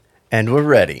And we're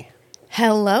ready.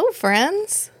 Hello,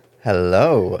 friends.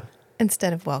 Hello.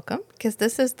 Instead of welcome, because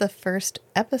this is the first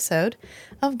episode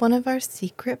of one of our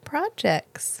secret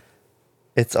projects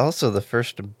It's also the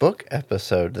first book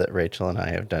episode that Rachel and I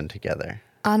have done together.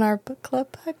 on our book club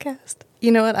podcast.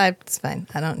 You know what? It's fine.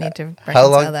 I don't need to How reconcile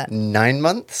long? that. 9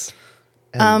 months?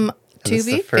 And To this is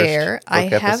the be first fair, I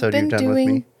book have episode been you've done with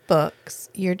doing me? books.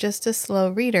 You're just a slow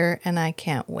reader, and I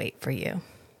can't wait for you.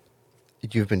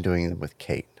 You've been doing them with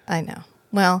Kate. I know.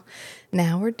 Well,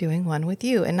 now we're doing one with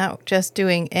you, and not just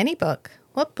doing any book.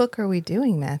 What book are we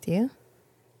doing, Matthew?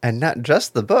 And not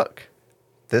just the book.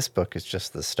 This book is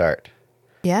just the start.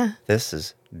 Yeah. This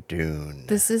is Dune.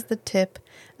 This is the tip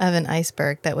of an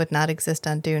iceberg that would not exist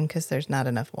on Dune because there's not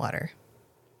enough water.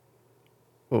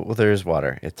 Well, there is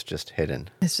water. It's just hidden.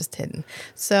 It's just hidden.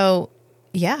 So,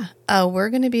 yeah, we're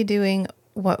going to be doing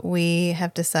what we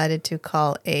have decided to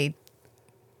call a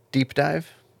Deep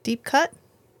dive? deep cut.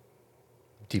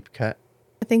 Deep cut?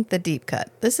 I think the deep cut.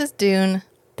 This is Dune,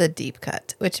 the deep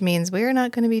cut, which means we're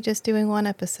not going to be just doing one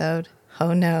episode.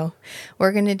 Oh, no.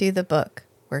 We're going to do the book.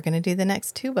 We're going to do the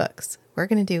next 2 books. We're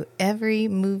going to do every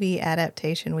movie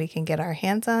adaptation we can get our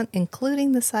hands on,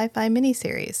 including the sci-fi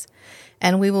miniseries.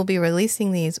 And we will be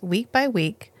releasing these week by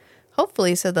week,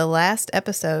 hopefully so the last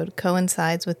episode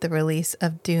coincides with the release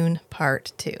of Dune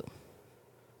Part 2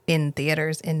 in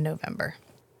theaters in November.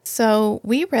 So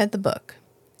we read the book,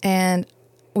 and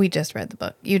we just read the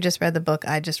book. You just read the book.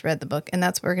 I just read the book. And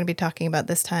that's what we're going to be talking about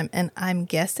this time. And I'm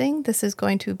guessing this is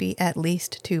going to be at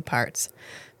least 2 parts,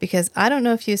 because I don't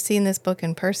know if you've seen this book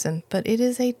in person, but it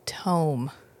is a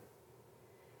tome.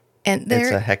 And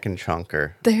It's a heckin'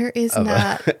 chonker. there is Of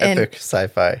not epic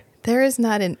sci-fi. there is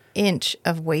not an inch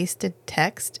of wasted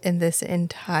text in this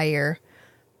entire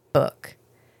book.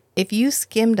 If you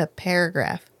skimmed a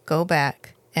paragraph, go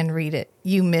back and read it.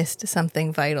 You missed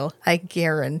something vital. I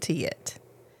guarantee it.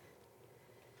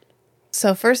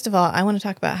 So first of all, I want to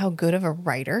talk about how good of a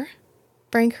writer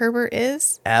Frank Herbert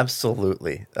is.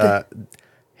 Absolutely.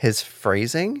 His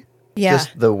phrasing, Yeah.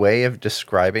 just the way of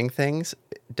describing things,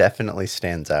 definitely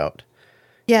stands out.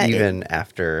 Yeah, Even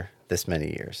after this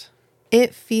many years.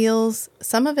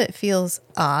 some of it feels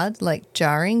odd, like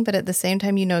jarring, but at the same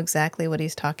time, you know exactly what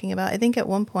he's talking about. I think at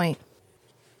one point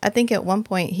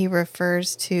he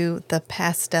refers to the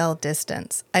pastel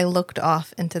distance. I looked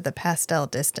off into the pastel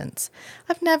distance.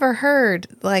 I've never heard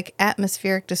like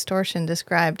atmospheric distortion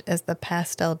described as the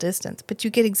pastel distance, but you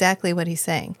get exactly what he's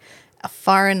saying.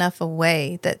 Far enough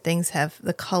away that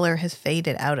the color has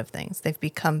faded out of things. They've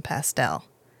become pastel.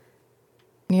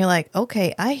 And you're like,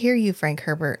 okay, I hear you, Frank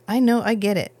Herbert. I know, I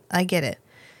get it.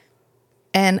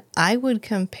 And I would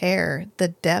compare the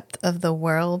depth of the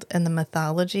world and the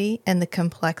mythology and the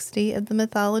complexity of the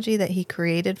mythology that he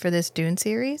created for this Dune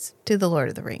series to The Lord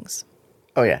of the Rings.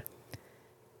 Oh, yeah.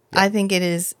 I think it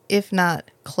is, if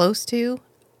not close to,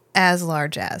 as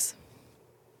large as.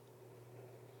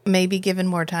 Maybe given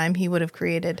more time, he would have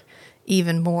created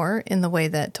even more in the way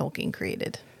that Tolkien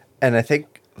created. And I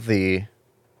think the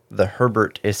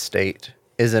Herbert estate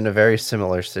is in a very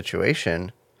similar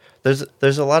situation.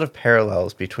 There's a lot of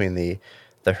parallels between the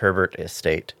Herbert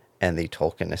estate and the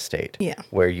Tolkien estate. Yeah.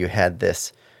 Where you had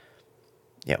this,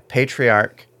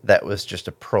 patriarch that was just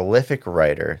a prolific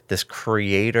writer, this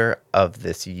creator of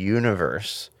this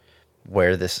universe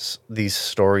where these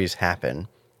stories happen,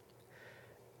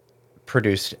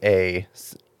 produced a,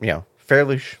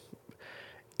 fairly,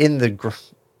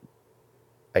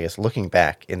 I guess looking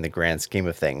back in the grand scheme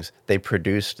of things, they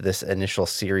produced this initial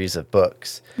series of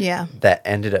books Yeah. that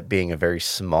ended up being a very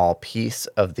small piece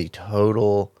of the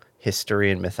total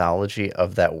history and mythology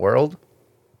of that world.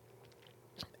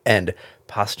 And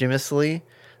posthumously,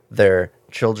 their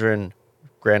children,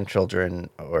 grandchildren,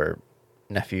 or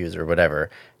nephews or whatever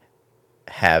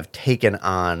have taken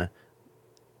on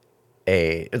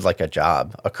a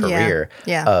job, a career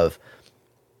Yeah. of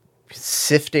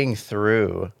sifting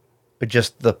through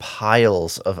just the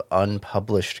piles of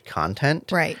unpublished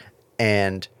content, Right.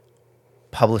 and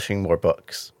publishing more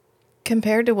books.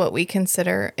 Compared to what we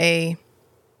consider a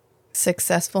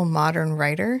successful modern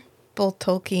writer, both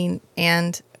Tolkien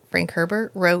and Frank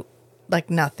Herbert wrote like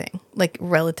nothing, like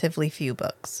relatively few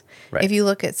books. Right. If you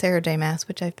look at Sarah J. Maas,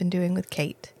 which I've been doing with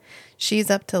Kate, she's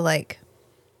up to like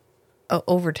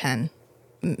over 10,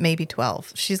 maybe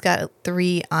 12. She's got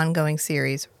 3 ongoing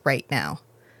series right now.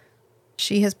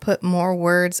 She has put more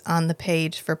words on the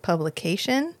page for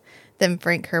publication than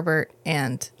Frank Herbert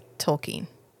and Tolkien.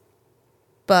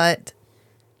 But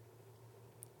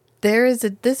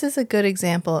this is a good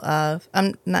example of,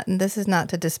 this is not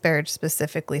to disparage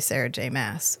specifically Sarah J.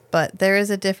 Maas, but there is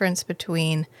a difference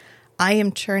between I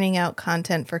am churning out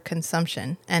content for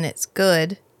consumption, and it's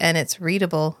good, and it's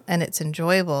readable, and it's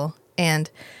enjoyable,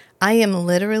 and I am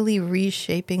literally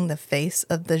reshaping the face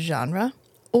of the genre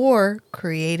or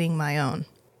creating my own.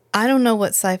 I don't know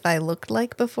what sci-fi looked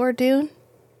like before Dune,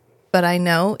 but I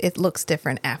know it looks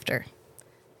different after.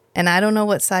 And I don't know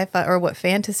what sci-fi or what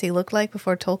fantasy looked like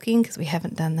before Tolkien, because we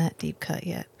haven't done that deep cut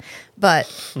yet.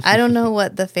 But I don't know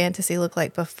what the fantasy looked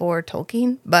like before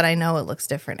Tolkien, but I know it looks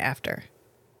different after.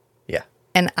 Yeah.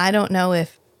 And I don't know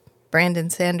if Brandon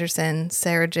Sanderson,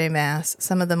 Sarah J. Maas,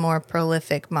 some of the more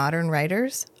prolific modern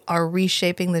writers are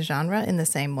reshaping the genre in the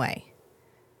same way.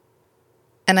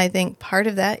 And I think part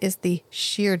of that is the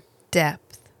sheer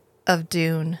depth of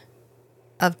Dune.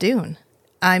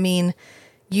 I mean,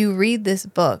 you read this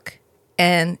book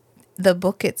and the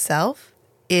book itself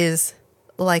is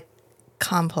like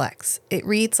complex. It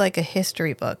reads like a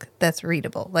history book that's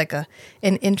readable, like an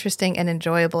interesting and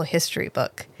enjoyable history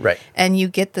book. Right. And you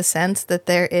get the sense that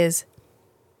there is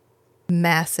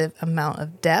massive amount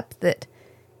of depth that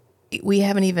we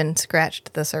haven't even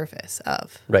scratched the surface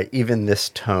of. Right. Even this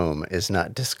tome is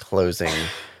not disclosing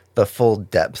the full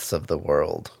depths of the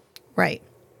world. Right.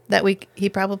 That he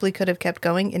probably could have kept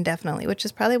going indefinitely, which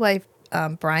is probably why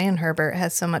Brian Herbert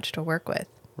has so much to work with.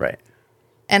 Right.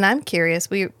 And I'm curious,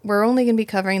 we're only going to be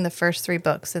covering the first 3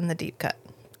 books in the deep cut.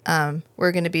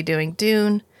 We're going to be doing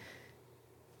Dune,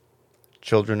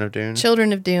 Children of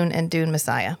Dune, and Dune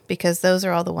Messiah, because those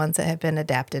are all the ones that have been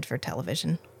adapted for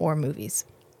television or movies.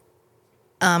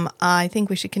 I think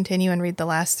we should continue and read the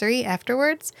last 3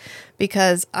 afterwards,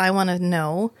 because I want to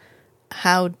know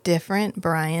how different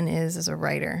Brian is as a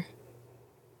writer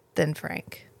than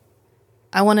Frank.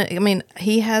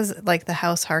 He has like the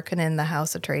House Harkonnen, the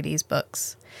House Atreides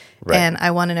books. Right. And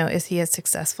I want to know, is he as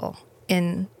successful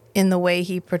in the way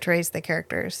he portrays the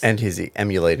characters? And is he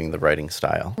emulating the writing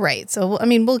style? Right. So,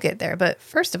 we'll get there. But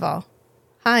first of all,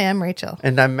 hi, I'm Rachel.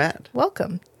 And I'm Matt.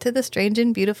 Welcome to the Strange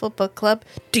and Beautiful Book Club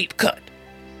Deep Cut.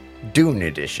 Dune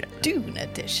Edition. Dune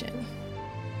Edition.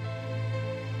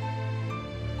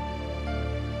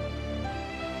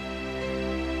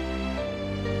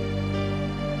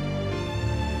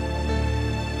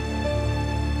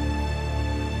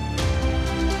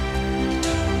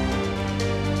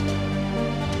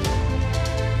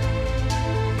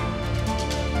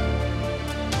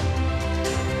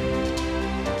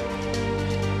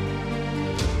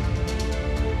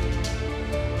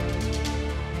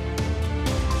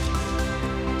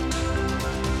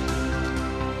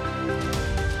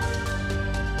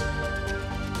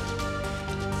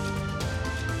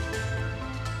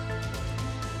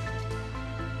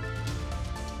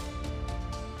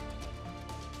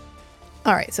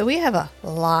 All right, so we have a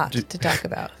lot to talk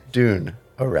about. Dune,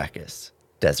 Arrakis,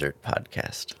 Desert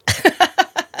Podcast.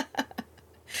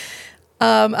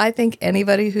 I think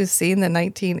anybody who's seen the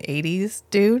 1980s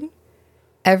Dune,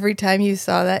 every time you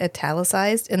saw that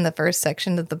italicized in the first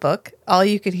section of the book, all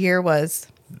you could hear was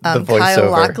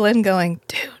Kyle Lachlan going,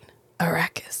 Dune,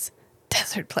 Arrakis,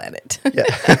 Desert Planet.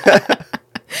 Yeah.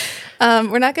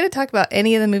 We're not going to talk about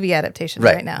any of the movie adaptations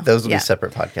right now. Those will be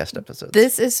separate podcast episodes.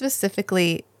 This is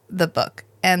specifically the book.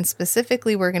 And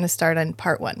specifically, we're going to start on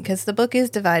part 1 because the book is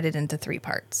divided into 3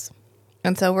 parts.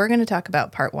 And so we're going to talk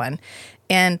about part 1.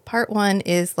 And part 1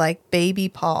 is like baby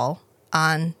Paul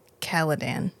on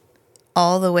Caladan,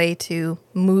 all the way to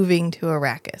moving to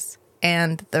Arrakis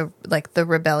and the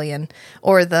rebellion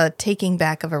or the taking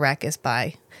back of Arrakis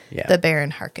by the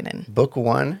Baron Harkonnen. Book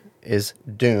 1 is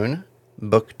Dune.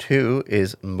 Book 2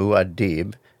 is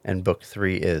Muad'Dib. And book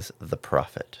 3 is The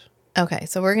Prophet. Okay,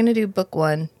 so we're going to do book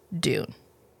 1, Dune.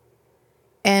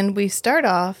 And we start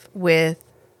off with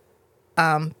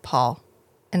Paul.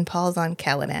 And Paul's on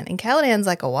Caladan. And Caladan's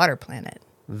like a water planet.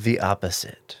 The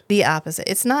opposite.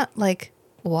 It's not like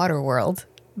Waterworld,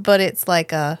 but it's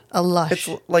like a lush.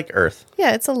 It's like Earth.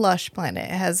 Yeah, it's a lush planet.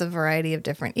 It has a variety of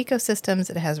different ecosystems.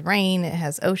 It has rain. It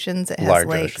has oceans. It has large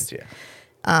lakes. Oceans,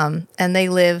 yeah. And they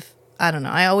live, I don't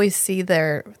know. I always see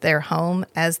their home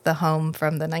as the home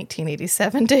from the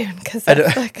 1987 Dune. Because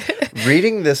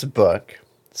reading this book,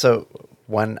 so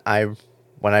when I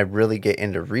really get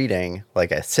into reading,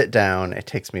 like I sit down, it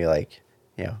takes me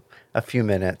a few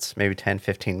minutes, maybe 10,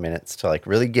 15 minutes to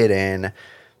really get in.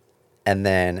 And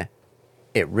then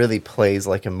it really plays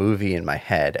like a movie in my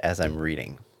head as I'm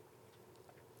reading,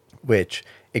 which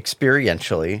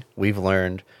experientially we've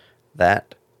learned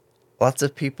that lots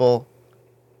of people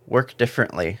work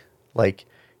differently. Like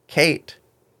Kate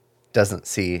doesn't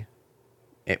see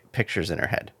pictures in her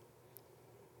head.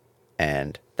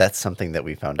 And that's something that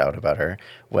we found out about her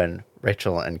when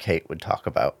Rachel and Kate would talk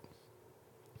about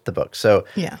the book. So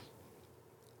yeah,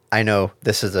 I know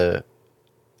this is a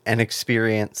an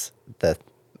experience that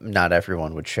not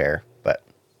everyone would share, but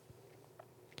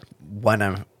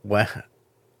when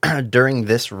during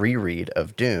this reread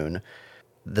of Dune,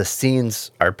 the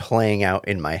scenes are playing out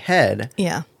in my head.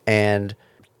 Yeah. And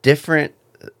different,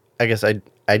 I guess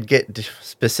I'd get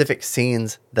specific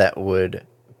scenes that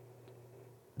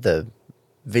the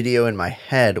video in my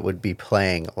head would be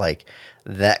playing like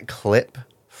that clip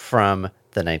from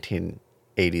the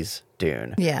 1980s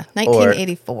Dune. Yeah.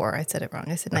 1984. I said it wrong.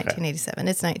 I said 1987.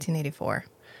 It's 1984.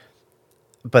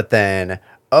 But then,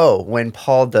 oh, when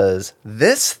Paul does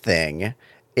this thing,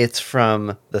 it's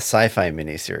from the sci-fi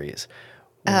miniseries.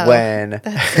 Oh, when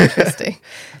that's interesting.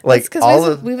 like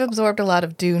because we've absorbed a lot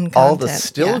of Dune content. all the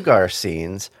Stilgar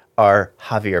scenes are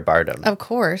Javier Bardem. Of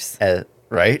course.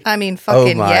 Right? I mean,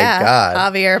 fucking oh my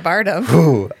God. Javier Bardem.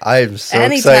 Ooh, I'm so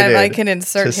Anytime excited. I can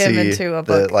insert him into a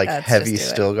book, the like let's heavy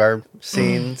just do it. Stilgar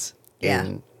scenes Yeah.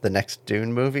 in the next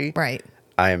Dune movie. Right.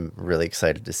 I'm really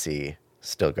excited to see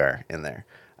Stilgar in there.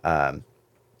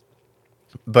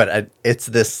 But it's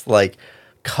this like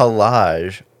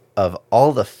collage of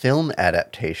all the film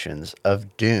adaptations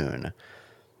of Dune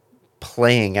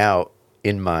playing out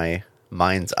in my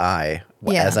mind's eye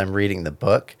as I'm reading the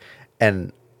book.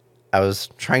 And I was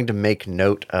trying to make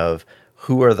note of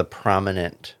who are the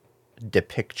prominent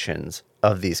depictions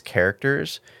of these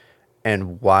characters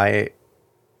and why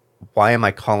am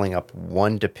I calling up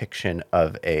one depiction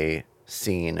of a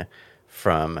scene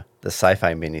from the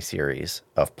sci-fi miniseries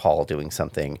of Paul doing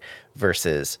something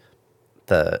versus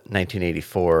the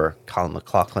 1984 Colin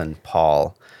McLaughlin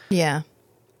Paul. Yeah.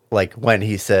 Like when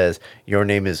he says, "Your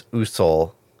name is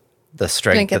Usul, the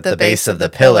strength at the base of the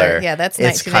pillar." Yeah, that's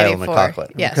it's 1984. Kyle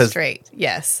MacLachlan. Yeah, straight.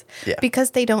 Yes. Yeah.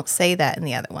 Because they don't say that in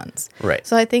the other ones. Right.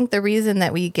 So I think the reason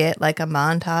that we get like a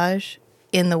montage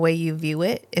in the way you view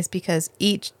it is because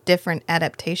each different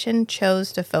adaptation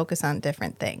chose to focus on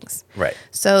different things. Right.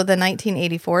 So the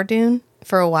 1984 Dune,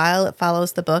 for a while, it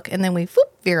follows the book, and then we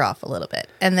veer off a little bit.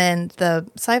 And then the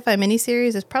sci-fi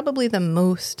miniseries is probably the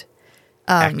most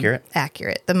accurate.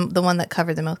 The one that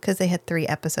covered the most, because they had 3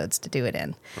 episodes to do it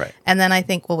in. Right. And then I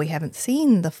think, well, we haven't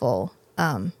seen the full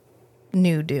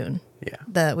new Dune.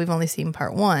 Yeah. We've only seen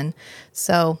part 1.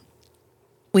 So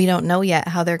we don't know yet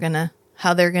how they're gonna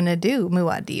do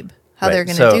Muad'Dib, how they're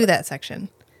gonna do that section.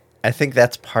 I think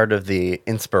that's part of the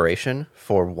inspiration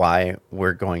for why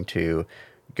we're going to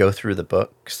go through the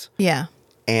books. Yeah.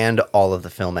 And all of the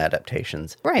film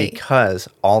adaptations. Right. Because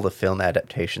all the film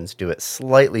adaptations do it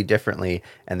slightly differently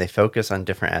and they focus on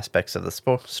different aspects of the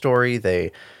story.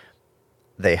 They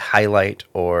highlight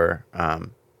or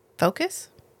Focus?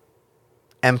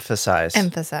 Emphasize.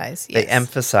 Yes. They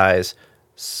emphasize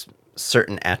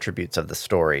certain attributes of the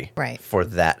story for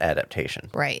that adaptation.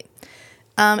 Right.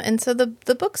 And so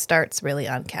the book starts really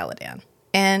on Caladan.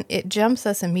 And it jumps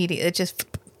us immediately. It just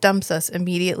dumps us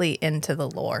immediately into the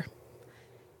lore.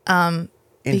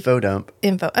 Info dump.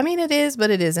 I mean, it is, but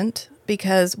it isn't.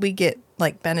 Because we get,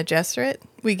 like, Bene Gesserit.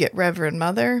 We get Reverend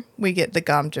Mother. We get the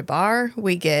Gom Jabbar.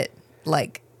 We get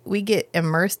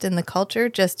immersed in the culture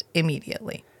just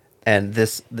immediately. And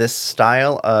this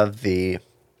style of the,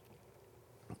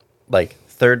 like,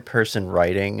 third-person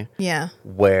writing,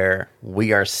 where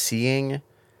we are seeing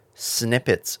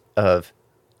snippets of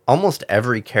almost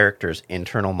every character's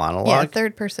internal monologue. Yeah,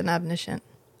 third-person omniscient.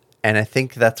 And I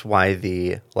think that's why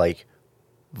the, like,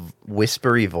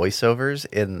 whispery voiceovers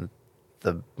in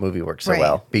the movie work so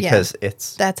well. Because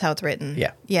that's how it's written.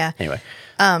 Yeah. Yeah. Anyway.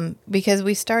 Because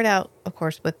we start out, of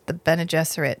course, with the Bene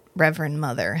Gesserit Reverend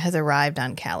Mother has arrived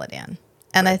on Caladan.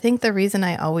 And I think the reason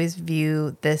I always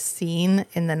view this scene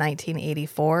in the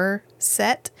 1984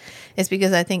 set is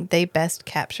because I think they best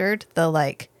captured the,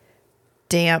 like,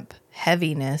 damp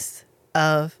heaviness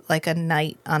of, like, a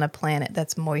night on a planet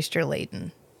that's moisture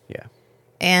laden. Yeah.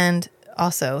 And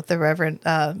also the Reverend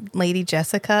Lady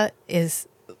Jessica is,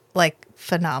 like,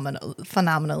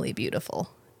 phenomenally beautiful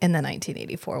in the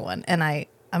 1984 one. And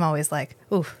I'm always like,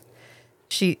 oof.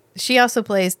 She also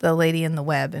plays the lady in the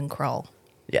web in Krull.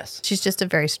 Yes. She's just a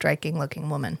very striking looking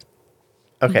woman.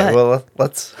 Okay, well,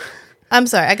 let's... I'm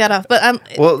sorry, I got off, but I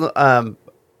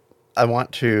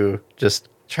want to just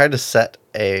try to set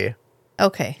a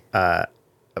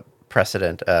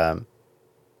precedent.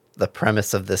 The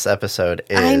premise of this episode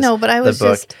is I know, but I was the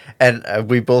book, just... and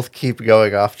we both keep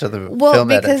going off to the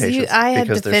film adaptations. I had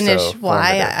to finish so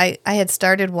why. I had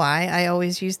started why I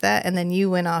always use that, and then you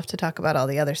went off to talk about all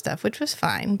the other stuff, which was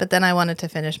fine. But then I wanted to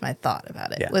finish my thought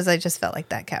about it. I just felt like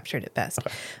that captured it best.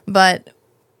 Okay. But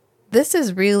this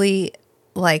is really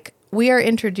like we are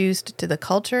introduced to the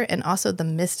culture and also the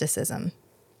mysticism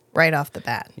right off the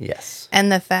bat. Yes.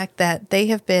 And the fact that they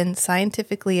have been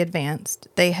scientifically advanced,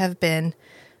 it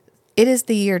is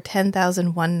the year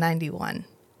 10,191.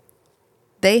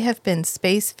 They have been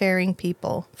spacefaring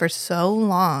people for so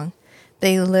long,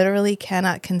 they literally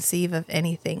cannot conceive of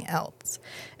anything else.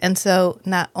 And so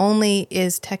not only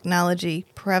is technology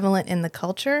prevalent in the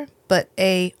culture, but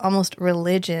almost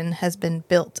religion has been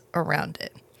built around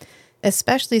it,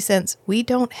 especially since we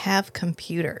don't have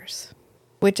computers,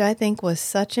 which I think was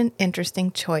such an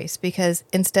interesting choice, because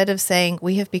instead of saying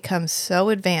we have become so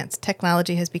advanced,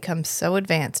 technology has become so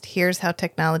advanced, here's how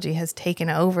technology has taken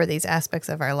over these aspects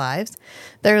of our lives,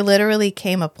 there literally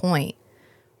came a point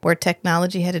where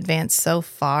technology had advanced so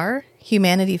far,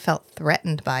 humanity felt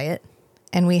threatened by it.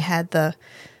 And we had the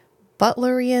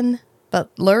Butlerian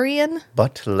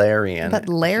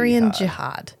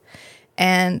jihad.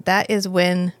 And that is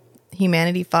when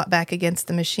humanity fought back against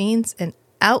the machines and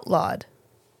outlawed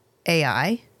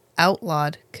AI,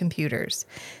 outlawed computers.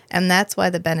 And that's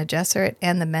why the Bene Gesserit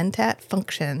and the Mentat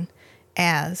function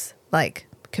as like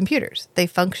computers. They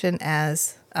function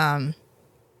as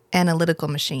analytical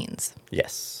machines.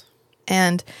 Yes.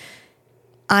 And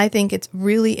I think it's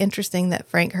really interesting that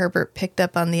Frank Herbert picked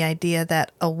up on the idea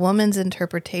that a woman's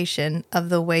interpretation of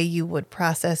the way you would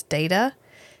process data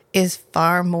is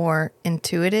far more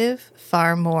intuitive,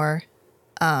 far more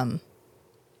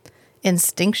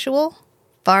instinctual,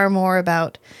 far more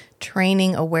about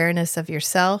training awareness of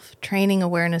yourself, training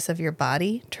awareness of your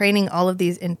body, training all of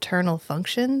these internal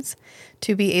functions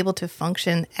to be able to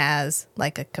function as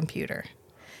like a computer.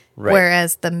 Right.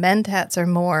 Whereas the mentats are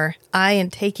more, I am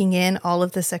taking in all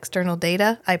of this external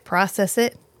data, I process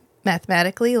it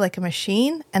mathematically like a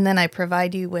machine, and then I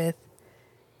provide you with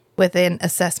an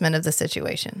assessment of the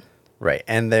situation. Right.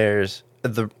 And I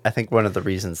think one of the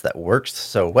reasons that works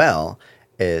so well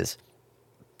is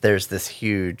there's this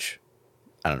huge,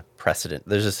 precedent.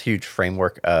 There's this huge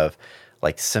framework of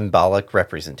like symbolic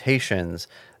representations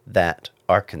that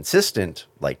are consistent,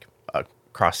 like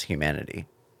across humanity,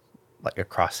 like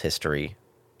across history,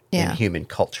 in human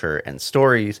culture and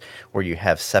stories, where you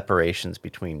have separations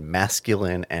between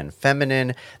masculine and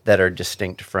feminine that are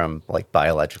distinct from like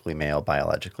biologically male,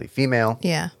 biologically female.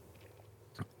 Yeah.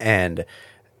 And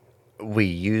we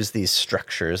use these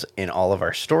structures in all of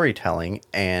our storytelling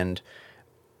and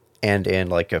in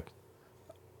like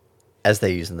as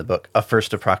they use in the book, a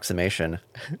first approximation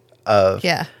of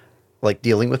like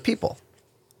dealing with people,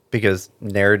 because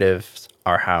narratives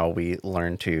are how we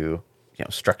learn to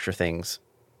structure things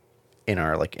in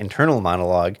our like internal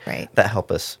monologue that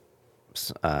help us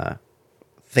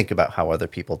think about how other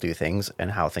people do things and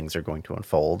how things are going to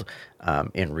unfold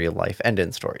in real life and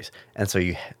in stories. And so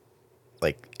you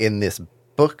like in this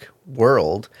book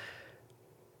world,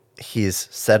 he's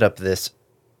set up this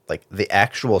like the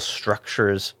actual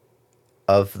structures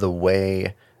of the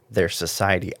way their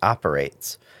society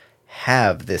operates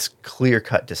have this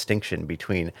clear-cut distinction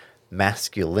between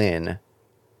masculine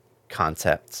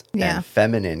concepts and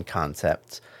feminine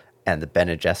concepts, and the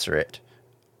Bene Gesserit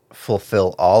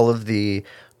fulfill all of the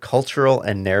cultural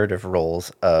and narrative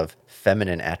roles of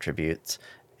feminine attributes,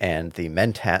 and the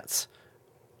Mentats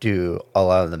do a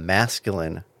lot of the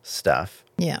masculine stuff.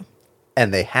 Yeah.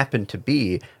 And they happen to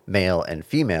be male and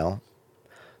female,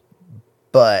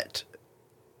 but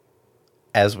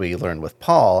as we learn with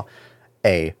Paul,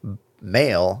 a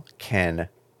male can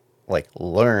like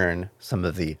learn some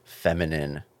of the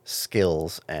feminine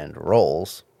skills and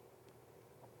roles,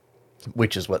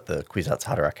 which is what the Kwisatz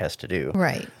Haderach has to do.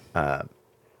 Right. I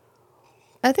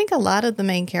think a lot of the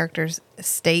main characters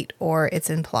state, or it's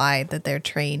implied, that they're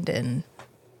trained in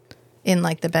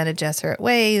like the Bene Gesserit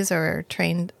ways, or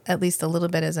trained at least a little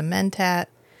bit as a mentat.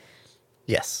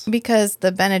 Yes. Because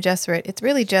the Bene Gesserit, it's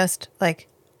really just like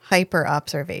hyper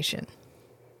observation.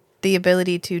 The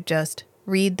ability to just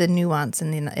read the nuance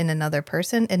in another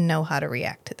person and know how to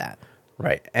react to that.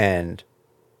 Right. And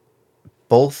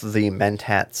both the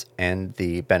Mentats and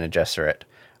the Bene Gesserit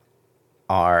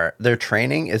their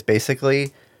training is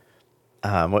basically,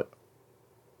 what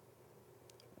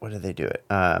do they do it?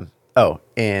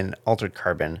 In Altered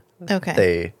Carbon,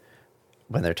 when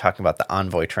they're talking about the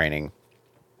envoy training,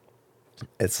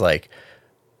 it's like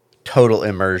total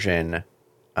immersion,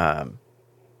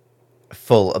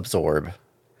 full absorb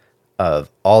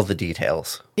of all the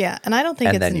details. Yeah, and I don't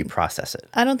think and then you process it.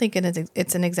 I don't think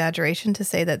it's an exaggeration to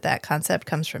say that concept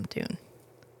comes from Dune.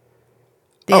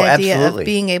 The idea absolutely. Of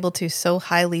being able to so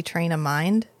highly train a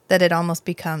mind that it almost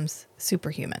becomes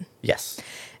superhuman. Yes.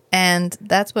 And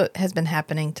that's what has been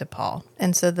happening to Paul.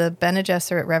 And so the Bene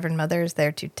Gesserit Reverend Mother is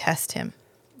there to test him,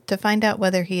 to find out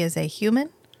whether he is a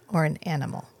human or an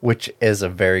animal. Which is a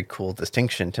very cool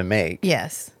distinction to make.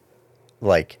 Yes.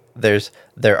 Like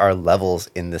there are levels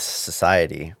in this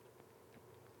society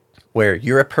where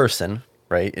you're a person,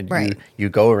 right? And Right. you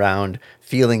go around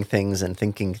feeling things and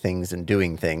thinking things and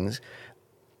doing things.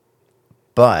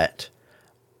 But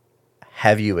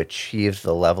have you achieved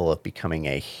the level of becoming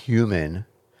a human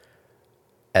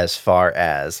as far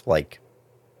as like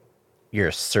you're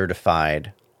a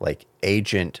certified like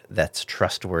agent that's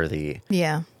trustworthy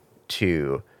Yeah.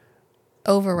 to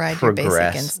Override your basic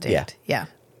progress, instinct. Yeah.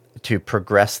 to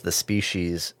progress the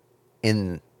species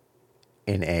in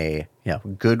a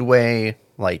good way,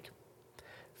 like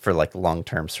for like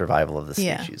long-term survival of the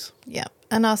species. Yeah.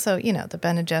 And also, the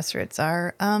Bene Gesserits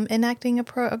are enacting a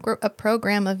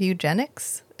program of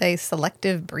eugenics, a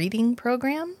selective breeding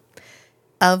program,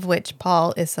 of which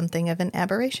Paul is something of an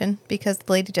aberration because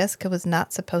Lady Jessica was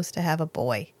not supposed to have a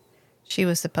boy. She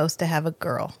was supposed to have a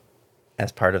girl.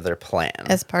 As part of their plan.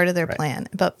 As part of their Right. plan.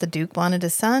 But the Duke wanted a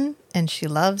son, and she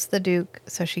loves the Duke,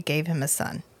 so she gave him a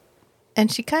son.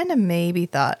 And she kind of maybe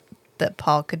thought that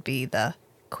Paul could be the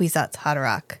Kwisatz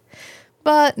Haderach.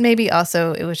 But maybe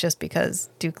also it was just because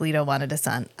Duke Leto wanted a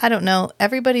son. I don't know.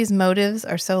 Everybody's motives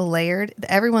are so layered.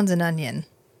 Everyone's an onion.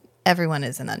 Everyone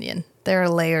is an onion. There are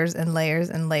layers and layers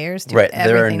and layers to Right.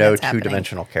 There are everything no that's happening.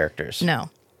 two-dimensional characters.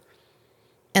 No.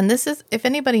 And this is, if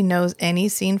anybody knows any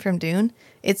scene from Dune,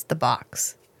 it's the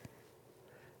box.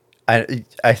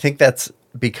 I think that's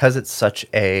because it's such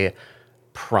a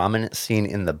prominent scene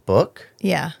in the book.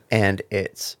 Yeah. And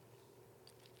it's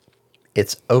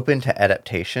open to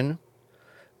adaptation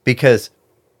because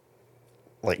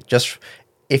like just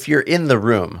if you're in the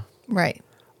room, Right.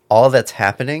 all that's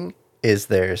happening is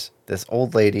there's this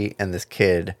old lady and this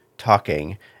kid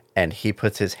talking, and he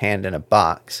puts his hand in a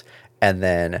box, and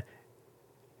then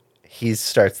he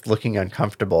starts looking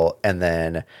uncomfortable, and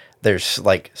then there's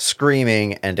like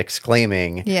screaming and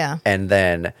exclaiming. Yeah. And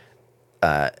then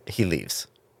he leaves.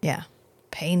 Yeah.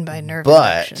 Pain by nerve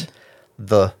But induction.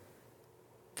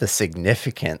 the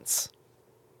significance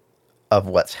of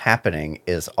what's happening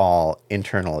is all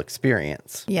internal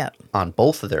experience Yep. on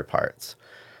both of their parts.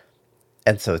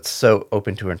 And so it's so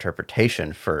open to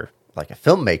interpretation for like a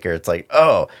filmmaker. It's like,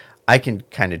 oh, I can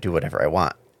kind of do whatever I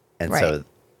want. And Right. so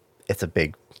it's a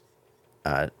big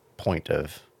point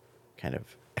of kind of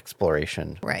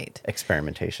exploration, Right.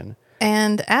 experimentation.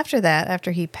 And after that,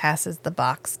 after he passes the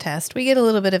box test, we get a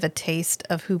little bit of a taste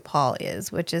of who Paul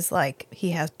is, which is like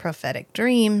he has prophetic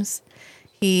dreams.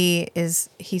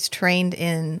 He's trained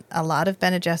in a lot of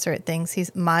Bene Gesserit things.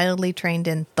 He's mildly trained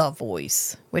in the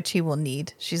voice, which he will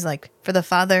need. She's like, for the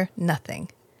father, nothing.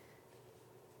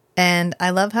 And I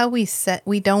love how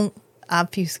we don't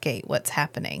obfuscate what's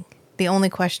happening. The only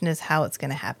question is how it's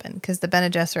going to happen. Because the Bene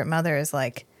Gesserit mother is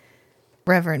like,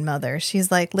 Reverend Mother.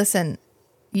 She's like, listen,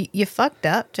 you fucked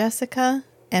up, Jessica.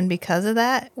 And because of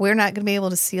that, we're not going to be able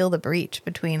to seal the breach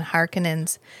between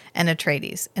Harkonnens and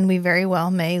Atreides. And we very well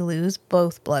may lose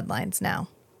both bloodlines now.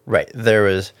 Right. There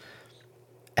was,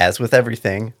 as with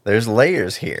everything, there's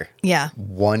layers here. Yeah.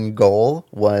 One goal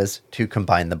was to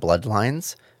combine the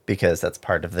bloodlines because that's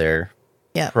part of their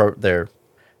Yeah.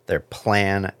 their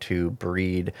plan to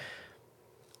breed.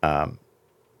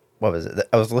 What was it?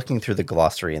 I was looking through the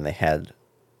glossary and they had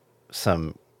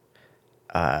some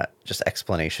just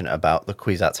explanation about the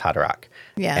Kwisatz Haderach.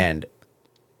 Yeah. And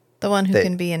The one who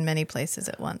can be in many places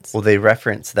at once. well, they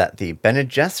reference that the Bene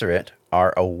Gesserit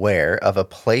are aware of a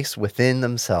place within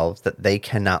themselves that they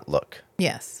cannot look.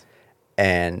 Yes.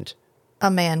 And A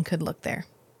man could look there.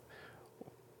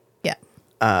 Yeah.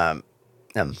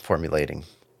 I'm formulating.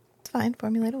 It's fine.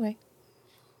 Formulate away.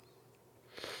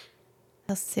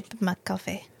 I'll sip my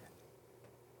coffee.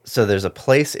 So there's a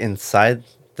place inside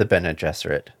the Bene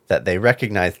Gesserit that they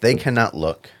recognize they cannot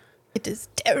look It is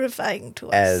terrifying to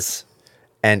us.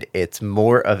 and it's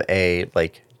more of a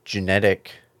like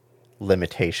genetic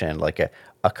limitation, like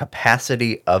a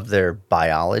capacity of their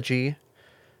biology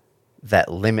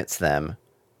that limits them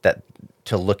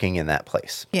to looking in that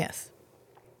place. Yes.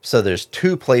 So there's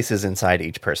two places inside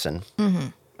each person.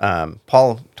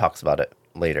 Paul talks about it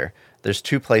later. There's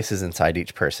two places inside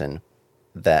each person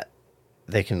that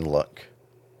they can look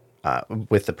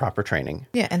with the proper training.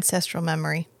 Yeah. Ancestral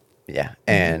memory. Yeah.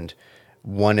 And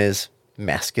one is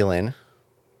masculine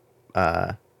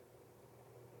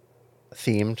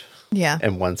themed. Yeah.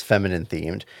 And one's feminine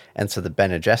themed. And so the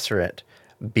Bene Gesserit,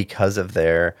 because of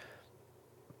their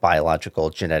biological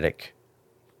genetic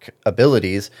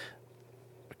abilities,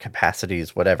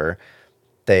 capacities, whatever,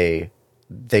 the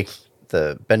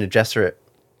Bene Gesserit,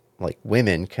 like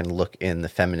women, can look in the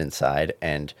feminine side,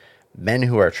 and men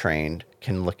who are trained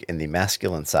can look in the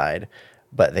masculine side.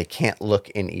 but they can't look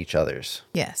in each other's.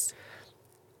 Yes.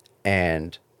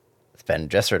 And Ben and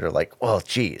Gesserit are like, well,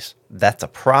 geez, that's a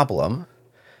problem.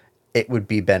 It would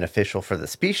be beneficial for the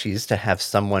species to have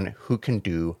someone who can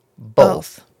do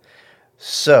both.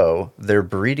 So their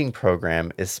breeding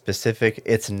program is specific.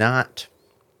 It's not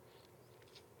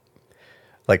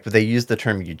like they use the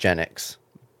term eugenics,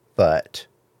 but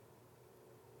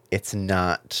it's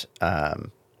not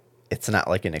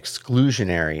like an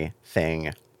exclusionary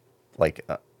thing like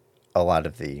a lot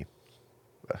of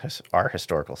our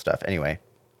historical stuff. Anyway.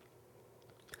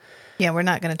 Yeah, we're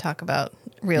not going to talk about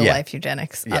real life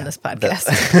eugenics on this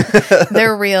podcast.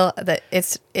 They're real. That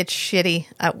it's shitty.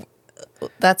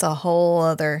 That's a whole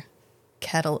other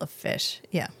kettle of fish.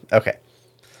 Yeah. Okay.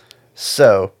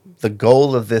 So the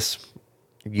goal of this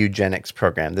eugenics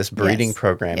program, this breeding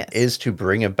program, is to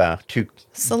bring about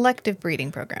selective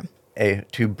breeding program.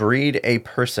 To breed a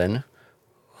person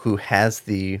who has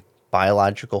the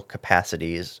biological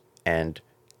capacities and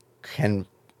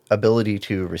ability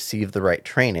to receive the right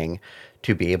training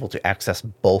to be able to access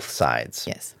both sides.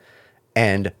 Yes.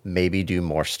 And maybe do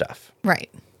more stuff.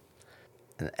 Right.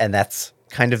 And that's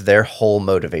kind of their whole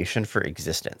motivation for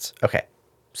existence. Okay.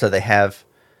 So they have,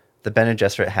 the Bene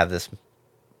Gesserit have this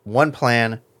one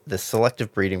plan, this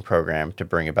selective breeding program to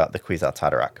bring about the Kwisatz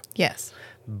Haderach. Yes.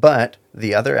 But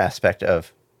the other aspect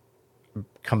of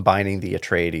combining the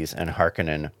Atreides and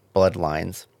Harkonnen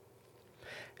bloodlines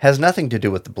has nothing to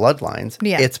do with the bloodlines.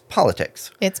 Yeah. It's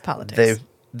politics. It's politics.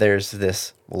 There's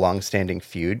this long-standing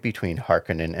feud between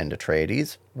Harkonnen and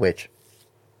Atreides, which,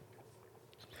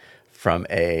 from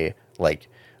a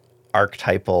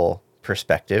archetypal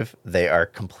perspective, they are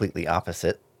completely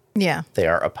opposite. Yeah. They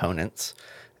are opponents.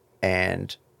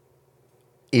 And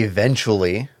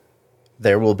eventually,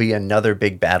 there will be another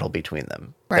big battle between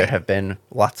them. Right. There have been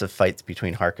lots of fights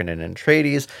between Harkonnen and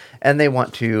Atreides, and they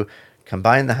want to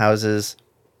combine the houses,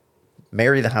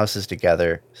 marry the houses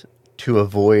together to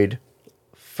avoid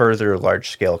further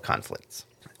large-scale conflicts.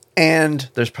 And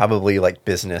there's probably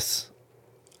business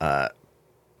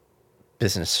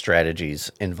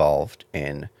strategies involved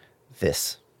in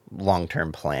this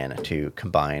long-term plan to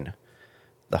combine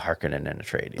the Harkonnen and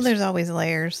Atreides. Well, there's always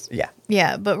layers. Yeah.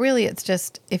 Yeah, but really it's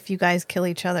just if you guys kill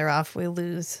each other off, we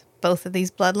lose both of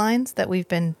these bloodlines that we've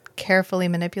been carefully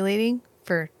manipulating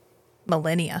for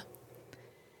millennia.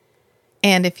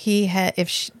 And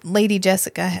if Lady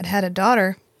Jessica had a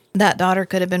daughter, that daughter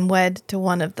could have been wed to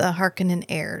one of the Harkonnen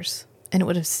heirs, and it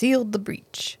would have sealed the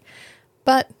breach.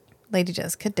 But Lady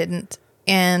Jessica didn't.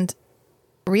 And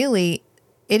really,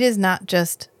 it is not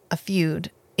just a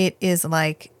feud. It is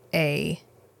like a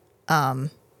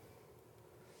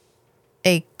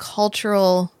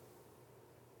cultural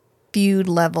feud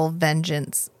level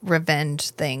revenge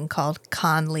thing called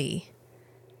Conley,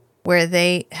 where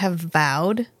they have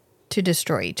vowed to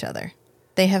destroy each other.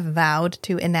 They have vowed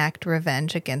to enact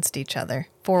revenge against each other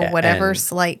for whatever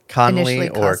slight initially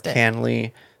caused it.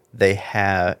 Canley,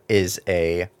 there's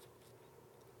a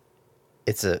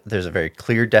very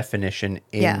clear definition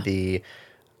in the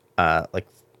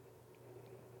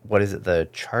what is it, the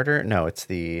charter? No, it's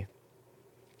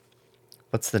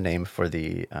what's the name for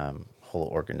the whole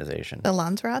organization? The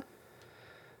Landsrod?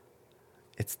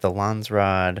 It's the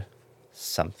Landsrod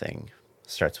something.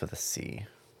 Starts with a C.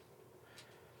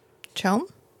 Chom?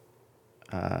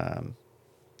 I'm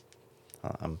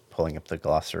pulling up the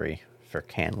glossary for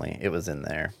Canley. It was in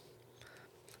there.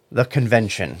 The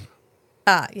convention.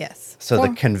 Ah, yes. So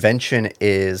the convention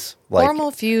is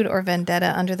formal feud or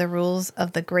vendetta under the rules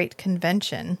of the Great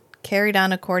Convention, carried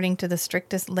on according to the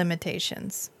strictest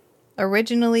limitations.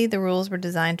 Originally, the rules were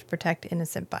designed to protect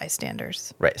innocent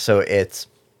bystanders. Right. So it's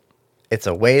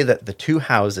a way that the two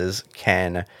houses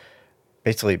can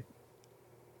basically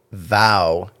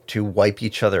vow to wipe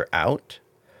each other out,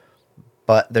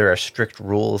 but there are strict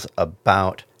rules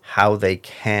about how they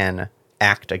can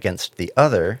act against the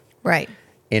other. Right.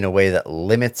 In a way that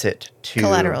limits it to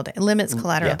limits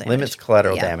collateral damage. Limits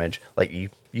collateral damage. Like you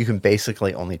can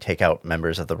basically only take out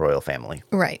members of the royal family.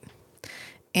 Right.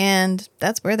 And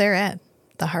that's where they're at.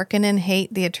 The Harkonnen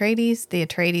hate the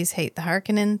Atreides hate the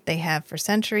Harkonnen. They have for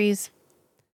centuries.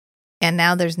 And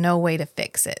now there's no way to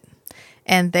fix it.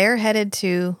 And they're headed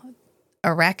to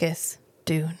Arrakis,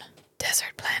 Dune,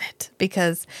 desert planet,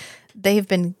 because they've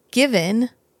been given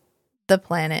the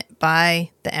planet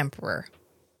by the Emperor.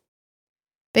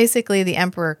 Basically, the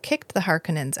Emperor kicked the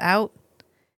Harkonnens out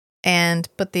and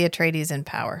put the Atreides in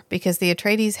power because the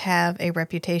Atreides have a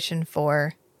reputation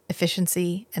for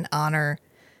efficiency and honor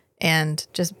and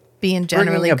just being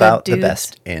generally bringing about good dudes. The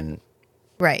best in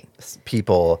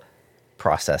people,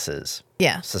 processes,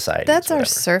 society. That's our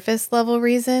surface level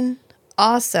reason.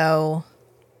 also,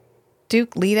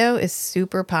 Duke Leto is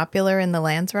super popular in the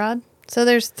Landsrod. So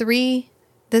there's three.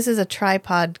 This is a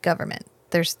tripod government.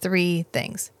 There's three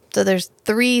things. So there's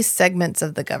three segments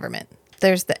of the government.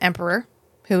 There's the emperor,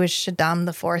 who is Shaddam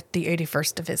IV, the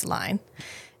 81st of his line.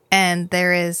 And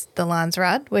there is the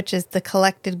Landsrod, which is the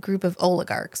collected group of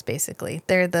oligarchs, basically.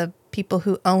 They're the people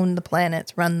who own the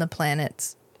planets, run the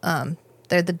planets.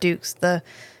 They're the dukes, the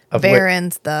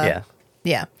barons,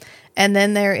 Yeah. And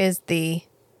then there is the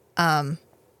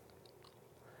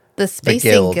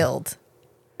Spacing Guild,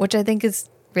 which I think is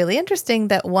really interesting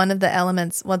that one of the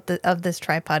elements of this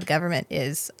tripod government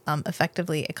is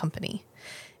effectively a company.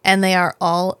 And they are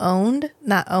all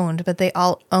not owned, but they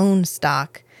all own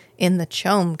stock in the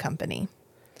CHOAM company.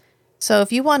 So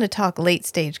if you want to talk late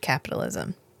stage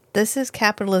capitalism, this is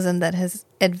capitalism that has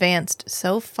advanced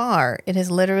so far, it has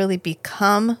literally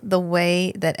become the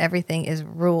way that everything is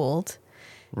ruled.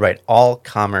 Right. All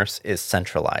commerce is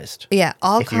centralized. Yeah.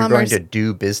 If you're going to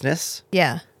do business,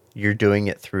 you're doing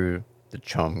it through the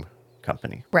CHOAM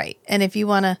company. Right. And if you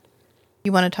want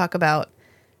to talk about,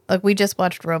 like, we just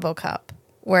watched RoboCop,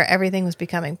 where everything was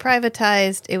becoming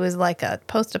privatized. It was like a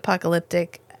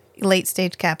post-apocalyptic late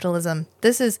stage capitalism.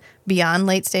 This is beyond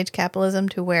late stage capitalism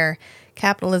to where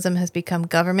capitalism has become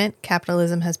government,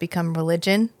 capitalism has become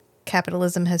religion,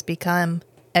 capitalism has become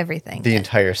everything. The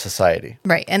entire society.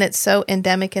 Right. And it's so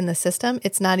endemic in the system,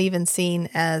 it's not even seen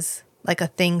as like a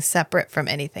thing separate from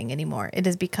anything anymore. It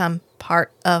has become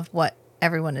part of what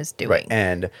everyone is doing.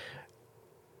 Right.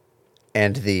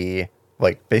 And the,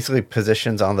 like, basically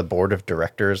positions on the board of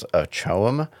directors of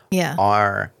CHOAM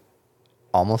are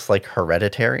almost like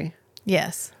hereditary.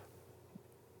 Yes.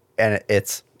 And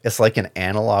it's like an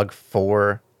analog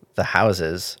for the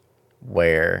houses,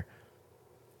 where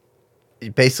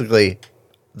basically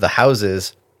the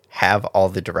houses have all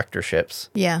the directorships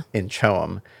in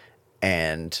CHOAM,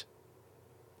 and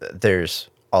there's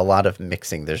a lot of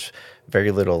mixing. There's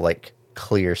very little, like,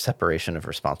 clear separation of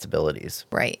responsibilities.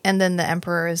 Right. And then the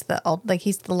emperor is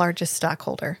he's the largest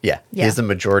stockholder. Yeah. He's the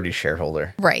majority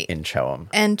shareholder in CHOAM.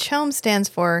 And CHOAM stands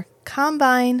for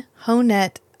Combine,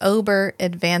 Honet, Ober,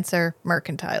 Advancer,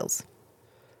 Mercantiles.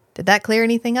 Did that clear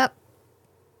anything up?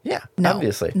 Yeah, no,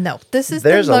 obviously. No,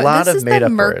 There's a lot of made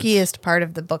up words. This is the murkiest part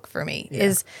of the book for me.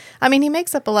 He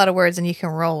makes up a lot of words and you can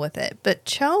roll with it, but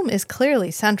CHOAM is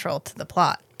clearly central to the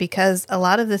plot because a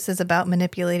lot of this is about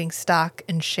manipulating stock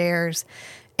and shares,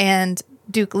 and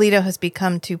Duke Leto has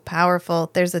become too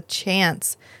powerful. There's a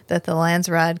chance that the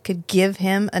Landsrod could give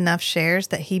him enough shares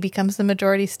that he becomes the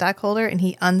majority stockholder and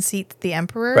he unseats the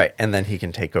emperor. Right, and then he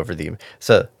can take over the...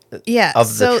 So,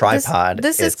 the tripod...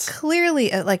 This is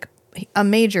clearly a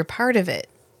major part of it,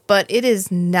 but it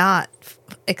is not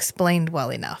explained well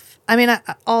enough. I mean,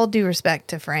 all due respect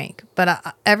to Frank,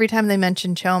 but every time they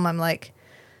mention CHOAM, I'm like,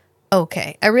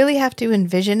 okay, I really have to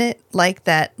envision it like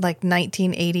that, like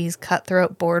 1980s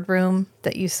cutthroat boardroom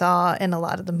that you saw in a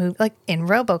lot of the movies, like in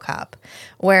RoboCop,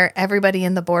 where everybody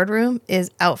in the boardroom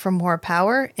is out for more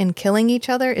power and killing each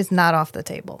other is not off the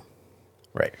table.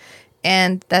 Right.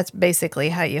 And that's basically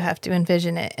how you have to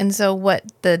envision it. And so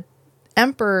what the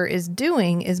emperor is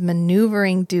doing is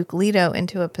maneuvering Duke Leto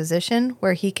into a position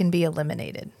where he can be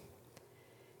eliminated.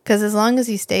 Because as long as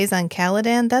he stays on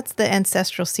Caladan, that's the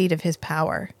ancestral seat of his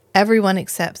power. Everyone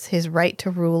accepts his right to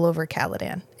rule over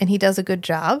Caladan. And he does a good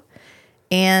job.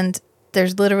 And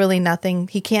there's literally nothing.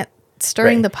 He can't,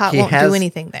 stirring the pot won't do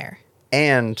anything there.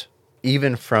 And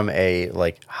even from a,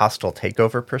 like, hostile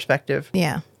takeover perspective.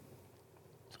 Yeah.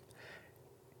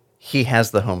 He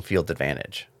has the home field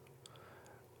advantage.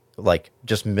 Like,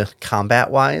 just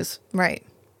combat-wise. Right.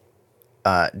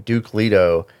 Duke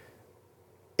Leto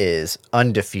is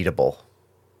undefeatable.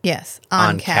 Yes,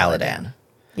 on Caladan.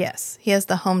 Yes, he has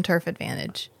the home turf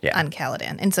advantage on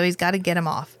Caladan. And so he's got to get him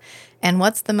off. And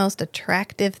what's the most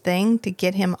attractive thing to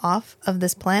get him off of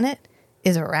this planet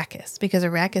is Arrakis. Because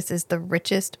Arrakis is the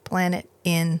richest planet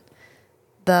in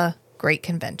the Great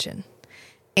Convention.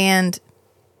 And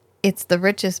it's the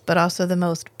richest, but also the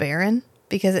most barren,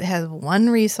 because it has one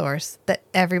resource that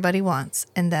everybody wants,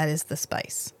 and that is the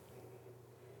spice.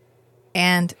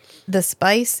 And the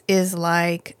spice is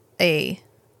like a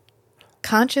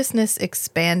consciousness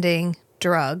expanding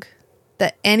drug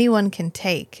that anyone can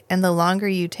take. And the longer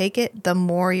you take it, the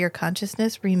more your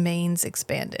consciousness remains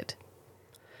expanded.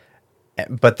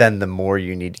 But then the more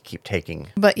you need to keep taking.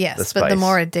 But yes, but the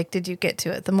more addicted you get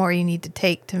to it, the more you need to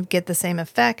take to get the same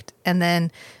effect. And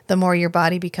then the more your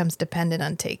body becomes dependent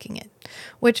on taking it,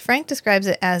 which Frank describes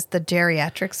it as the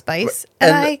geriatric spice.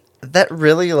 And that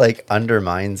really, like,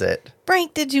 undermines it.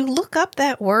 Frank, did you look up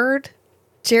that word?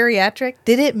 geriatric,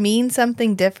 did it mean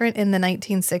something different in the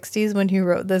 1960s when you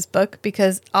wrote this book?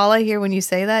 Because all I hear when you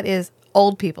say that is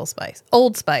old people spice.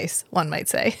 Old Spice, one might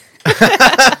say.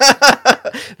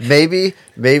 Maybe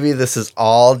this is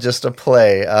all just a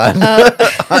play on,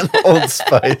 on Old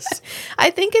Spice. I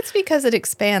think it's because it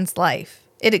expands life.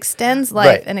 It extends life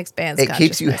Right. and expands It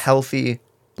keeps you consciousness. healthy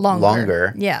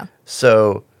longer. Yeah.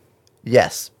 So,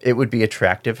 yes, it would be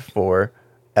attractive for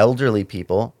elderly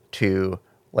people to,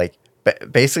 like,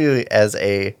 basically as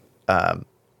a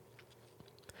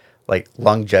like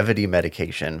longevity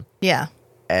medication Yeah.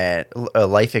 and a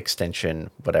life extension,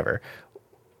 whatever,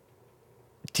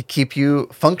 to keep you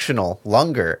functional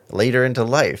longer later into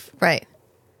life. Right.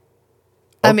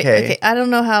 Okay. I mean, okay, I don't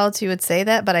know how else you would say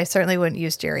that, but I certainly wouldn't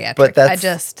use geriatric. But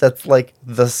that's like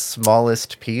the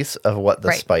smallest piece of what the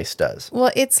Right. spice does.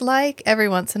 Well, it's like every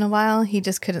once in a while he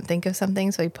just couldn't think of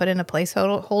something, so he put in a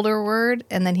placeholder word,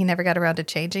 and then he never got around to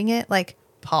changing it. Like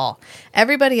Paul.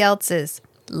 Everybody else is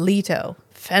Leto,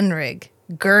 Fenrig,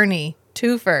 Gurney,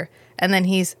 Twofer, and then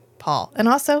he's Paul. And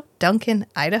also Duncan,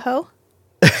 Idaho.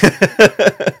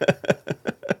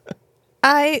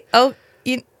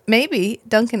 Maybe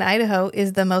Duncan, Idaho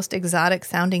is the most exotic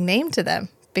sounding name to them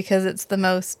because it's the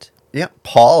most. Yeah,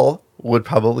 Paul would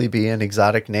probably be an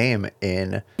exotic name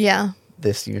in Yeah,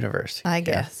 this universe. I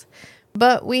guess.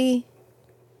 But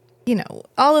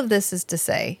all of this is to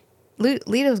say,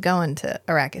 Leto's going to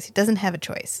Arrakis. He doesn't have a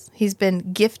choice. He's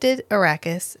been gifted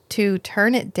Arrakis. To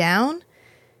turn it down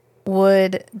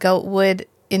would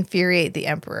infuriate the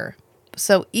Emperor.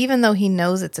 So even though he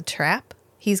knows it's a trap,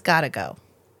 he's got to go.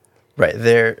 Right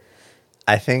there,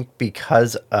 I think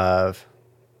because of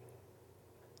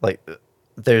like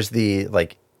there's the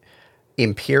like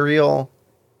imperial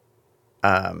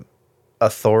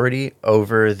authority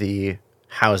over the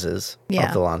houses Yeah.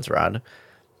 of the Landsraad,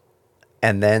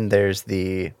 and then there's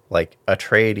the like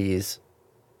Atreides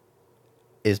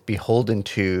is beholden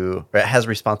to, or has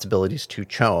responsibilities to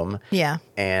Chom, Yeah.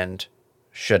 and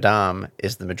Shaddam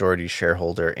is the majority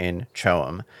shareholder in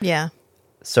Chom. Yeah.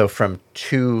 So from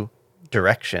two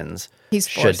directions, He's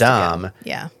forced to go. Shaddam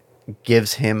Yeah.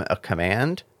 gives him a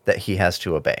command that he has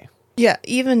to obey. Yeah.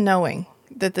 Even knowing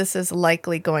that this is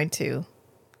likely going to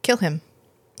kill him,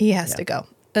 he has to go.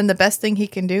 And the best thing he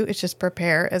can do is just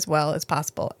prepare as well as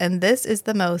possible. And this is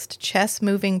the most chess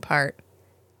moving part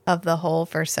of the whole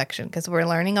first section because we're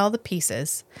learning all the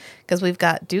pieces. Because we've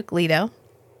got Duke Leto,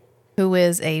 who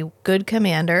is a good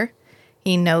commander.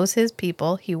 He knows his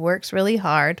people. He works really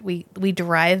hard. We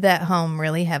drive that home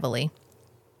really heavily.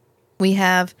 We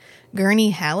have Gurney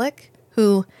Halleck,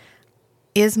 who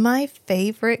is my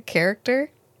favorite character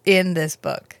in this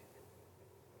book.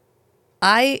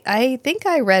 I think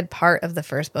I read part of the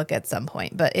first book at some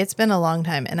point, but it's been a long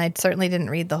time, and I certainly didn't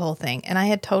read the whole thing. And I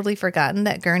had totally forgotten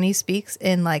that Gurney speaks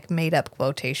in, like, made-up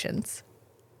quotations.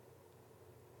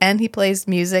 And he plays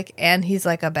music, and he's,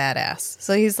 like, a badass.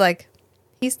 So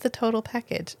he's the total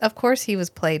package. Of course he was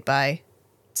played by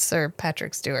Sir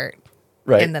Patrick Stewart.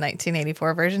 Right. In the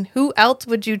 1984 version. Who else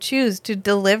would you choose to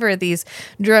deliver these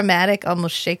dramatic,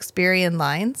 almost Shakespearean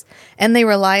lines? And they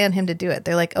rely on him to do it.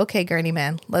 They're like, okay, Gurney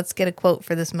man, let's get a quote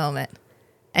for this moment.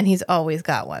 And he's always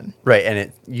got one. Right, and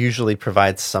it usually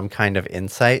provides some kind of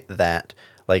insight that,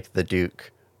 like, the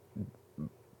Duke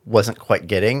wasn't quite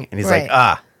getting. And he's like,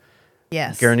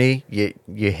 yes, Gurney,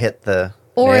 you hit the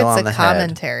or nail it's on the a head.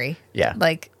 commentary. Yeah.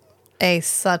 Like a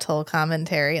subtle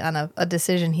commentary on a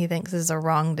decision he thinks is a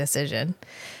wrong decision.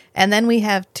 And then we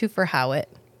have Twofer Howat,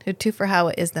 who Twofer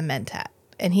Howat is the Mentat.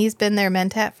 And he's been their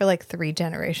Mentat for like 3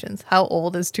 generations. How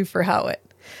old is Twofer Howat?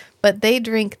 But they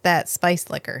drink that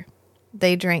spice liquor.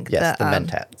 They drink the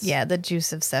Mentats. Yeah, the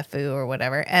juice of Sefu or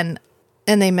whatever. And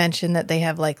they mention that they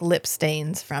have like lip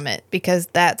stains from it because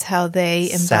that's how they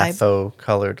imbibe. Sappho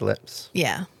colored lips.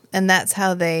 Yeah. And that's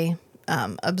how they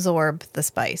absorb the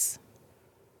spice.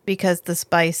 Because the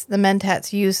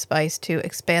Mentats use spice to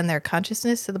expand their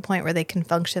consciousness to the point where they can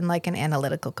function like an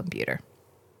analytical computer.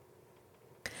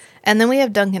 And then we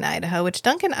have Duncan, Idaho, which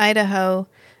Duncan, Idaho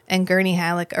and Gurney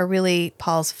Halleck are really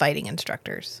Paul's fighting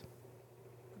instructors.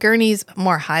 Gurney's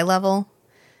more high level.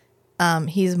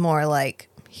 He's more like,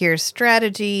 here's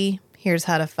strategy, here's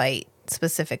how to fight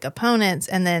specific opponents.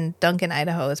 And then Duncan,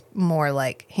 Idaho is more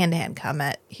like hand-to-hand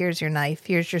combat. Here's your knife,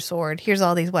 here's your sword, here's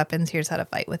all these weapons, here's how to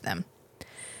fight with them.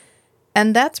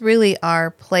 And that's really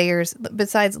our players,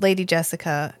 besides Lady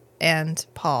Jessica and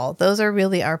Paul, those are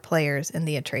really our players in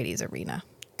the Atreides arena.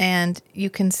 And you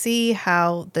can see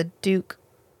how the Duke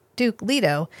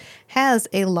Leto has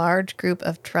a large group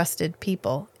of trusted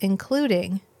people,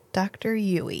 including Dr.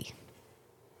 Yui.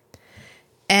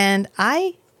 And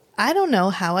I I don't know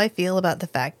how I feel about the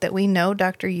fact that we know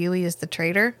Dr. Yui is the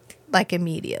traitor, like,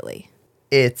 immediately.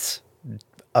 It's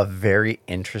a very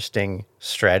interesting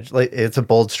strategy. Like, it's a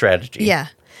bold strategy. Yeah.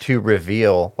 To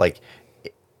reveal, like,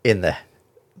 in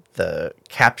the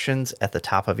captions at the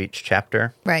top of each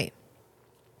chapter. Right.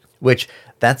 Which,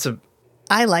 that's a...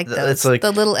 I like those. It's like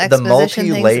the little the exposition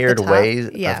multi-layered things at the top. ways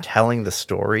Yeah. of telling the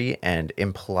story and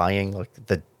implying, like,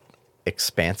 the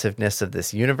expansiveness of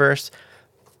this universe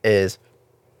is,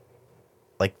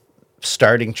 like,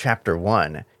 starting chapter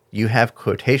 1, you have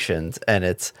quotations, and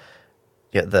it's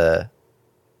the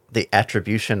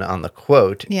attribution on the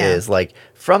quote is like,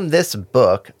 from this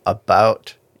book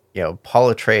about,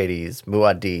 Paul Atreides,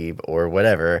 Muad'Dib, or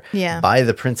whatever, by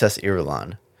the Princess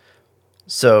Irulan.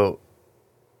 So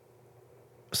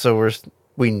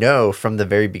we know from the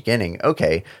very beginning,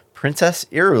 okay, Princess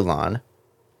Irulan,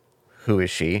 who is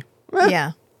she?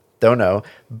 Yeah. Don't know.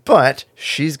 But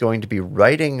she's going to be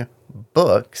writing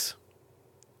books,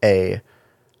 a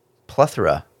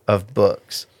plethora of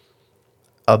books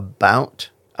about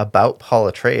Paul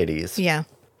Atreides. Yeah.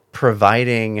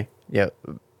 Providing,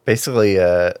 basically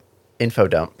a info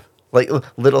dump, like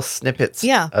little snippets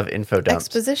of info dumps.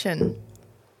 Exposition.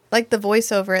 Like the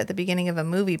voiceover at the beginning of a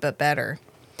movie, but better.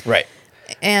 Right.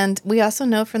 And we also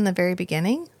know from the very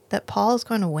beginning that Paul is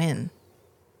going to win.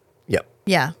 Yep.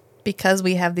 Yeah, because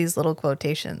we have these little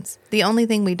quotations. The only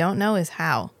thing we don't know is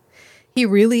how.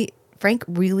 Frank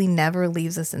really never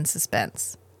leaves us in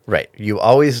suspense. Right. You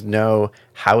always know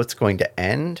how it's going to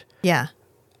end. Yeah.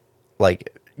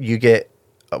 Like, you get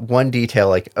one detail,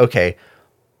 like, okay,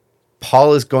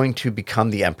 Paul is going to become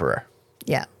the emperor.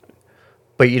 Yeah.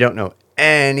 But you don't know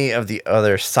any of the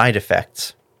other side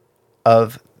effects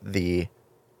of the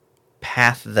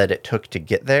path that it took to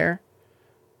get there,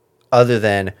 other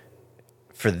than,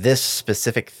 for this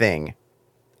specific thing,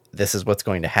 this is what's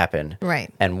going to happen.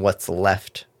 Right. And what's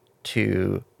left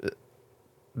to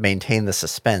maintain the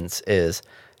suspense is,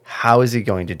 how is he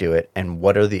going to do it, and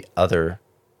what are the other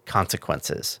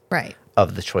consequences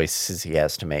of the choices he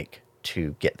has to make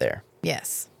to get there.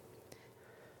 Yes.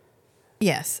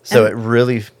 Yes. So it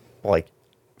really, like,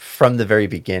 from the very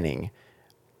beginning,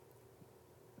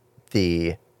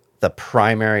 the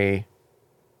primary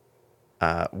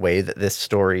way that this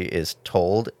story is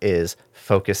told is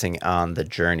focusing on the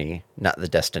journey, not the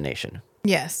destination.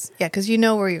 Yes. Yeah, because you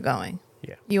know where you're going.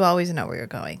 Yeah. You always know where you're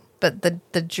going. But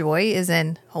the joy is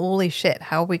in, holy shit,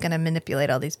 how are we going to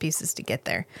manipulate all these pieces to get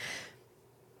there?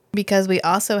 Because we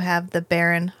also have the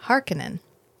Baron Harkonnen.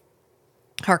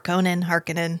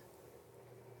 Harkonnen.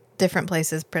 Different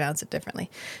places pronounce it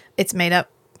differently. It's made up,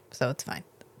 so it's fine.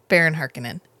 Baron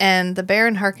Harkonnen. And the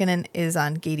Baron Harkonnen is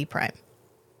on Gedi Prime.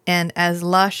 And as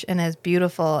lush and as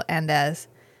beautiful and as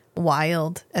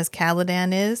wild as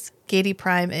Caladan is, Gedi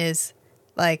Prime is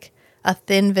like a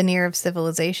thin veneer of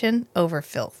civilization over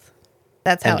filth.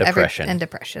 That's how depression.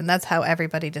 Depression. That's how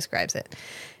everybody describes it.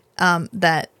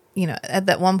 That, at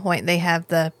that one point they have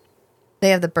the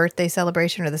birthday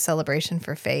celebration, or the celebration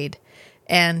for Fade,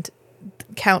 and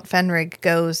Count Fenrig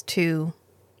goes to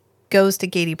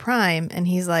Gedi Prime, and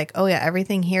he's like, oh yeah,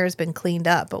 everything here has been cleaned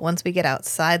up, but once we get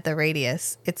outside the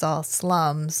radius, it's all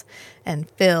slums and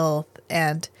filth,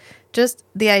 and just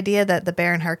the idea that the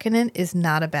Baron Harkonnen is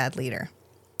not a bad leader,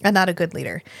 and not a good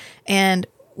leader. And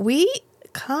we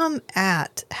come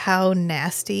at how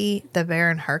nasty the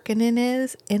Baron Harkonnen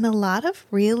is in a lot of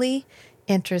really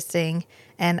interesting,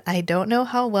 and I don't know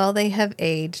how well they have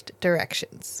aged,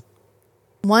 directions.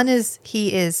 One is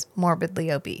he is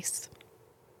morbidly obese.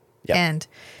 Yep. And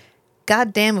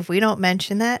goddamn if we don't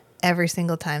mention that every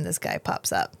single time this guy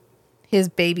pops up. His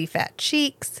baby fat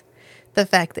cheeks, the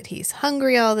fact that he's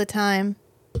hungry all the time.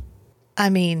 I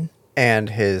mean... And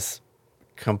his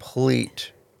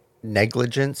complete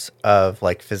negligence of,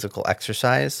 like, physical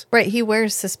exercise. Right, he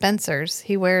wears suspensors.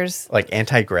 He wears... like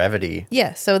anti-gravity.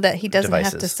 Yeah, so that he doesn't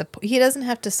devices.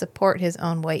 have to support his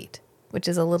own weight, which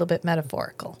is a little bit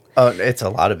metaphorical. Oh, it's a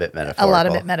lot of it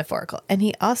metaphorical. And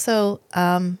he also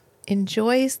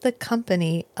enjoys the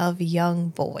company of young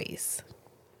boys.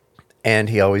 And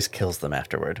he always kills them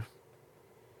afterward.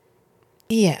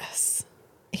 Yes.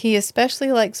 He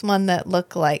especially likes one that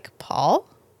look like Paul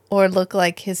or look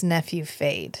like his nephew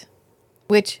Fade,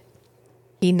 which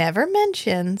he never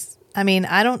mentions. I mean,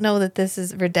 I don't know that this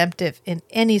is redemptive in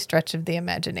any stretch of the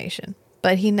imagination,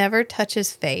 but he never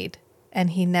touches Fade,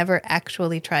 and he never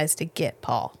actually tries to get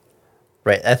Paul.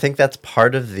 Right. I think that's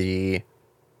part of the...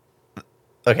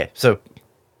 Okay, so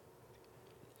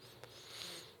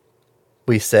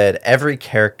we said every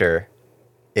character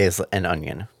is an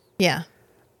onion. Yeah.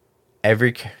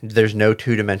 There's no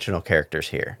two-dimensional characters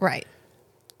here. Right.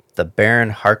 the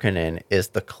Baron Harkonnen is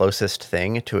the closest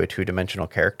thing to a two-dimensional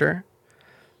character.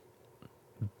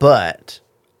 But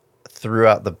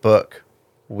throughout the book,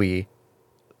 we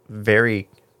very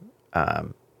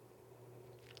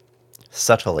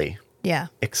subtly Yeah.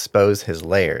 expose his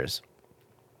layers.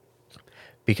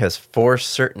 Because for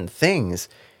certain things,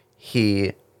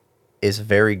 he is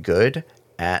very good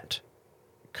at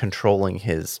controlling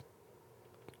his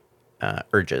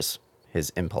urges,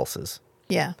 his impulses.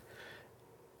 Yeah.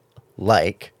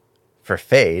 Like for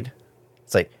Fade,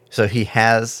 it's like, so he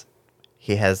has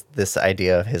this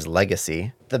idea of his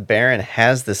legacy. The Baron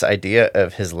has this idea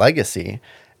of his legacy,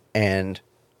 and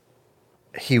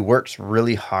he works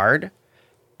really hard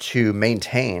to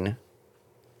maintain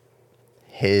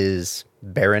his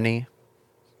barony,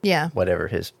 Yeah. whatever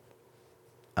his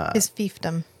His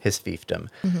fiefdom.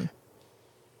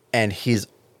 And he's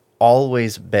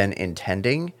always been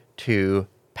intending to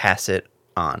pass it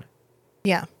on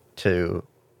Yeah. to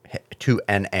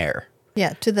an heir,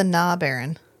 Yeah. To the Na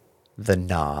Baron. the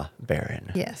Na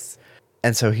Baron. Yes.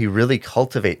 And so he really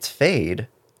cultivates Fade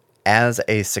as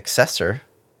a successor,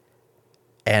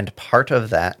 and part of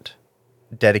that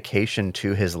dedication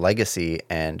to his legacy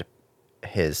and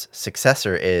his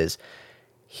successor is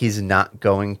he's not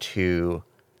going to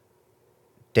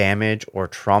damage or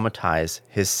traumatize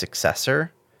his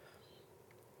successor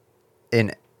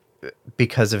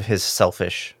because of his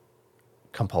selfish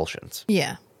compulsions.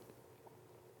 Yeah.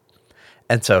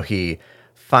 And so he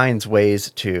finds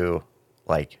ways to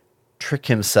like trick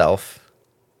himself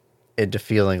into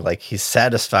feeling like he's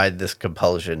satisfied this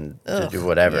compulsion to do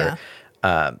whatever.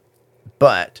 Yeah.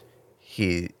 But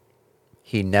he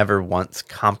never once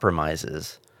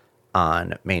compromises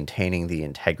on maintaining the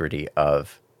integrity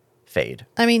of Fade.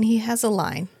 I mean, he has a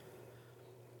line.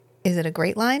 Is it a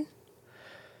great line?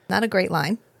 Not a great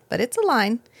line, but it's a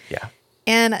line. Yeah.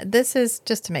 And this is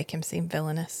just to make him seem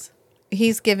villainous.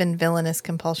 He's given villainous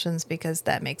compulsions because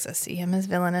that makes us see him as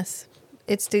villainous.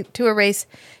 It's to erase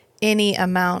any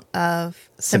amount of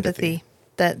sympathy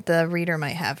that the reader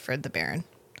might have for the Baron.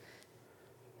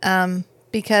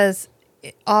 Because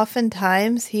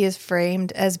oftentimes he is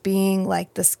framed as being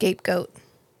like the scapegoat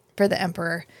for the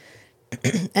Emperor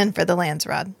and for the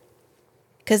Landsrod.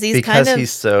 Because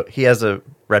he has a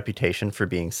reputation for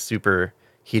being super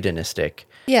hedonistic.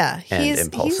 Yeah, and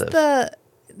impulsive.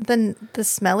 He's the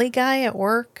smelly guy at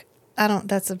work.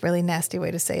 That's a really nasty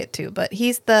way to say it too, but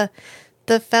he's the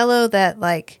fellow that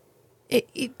like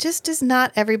it just is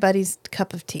not everybody's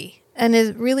cup of tea and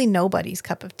is really nobody's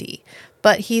cup of tea,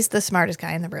 but he's the smartest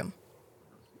guy in the room.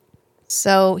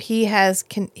 So he has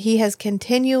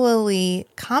continually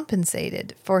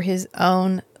compensated for his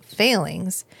own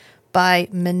failings by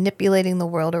manipulating the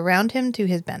world around him to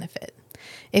his benefit.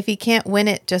 If he can't win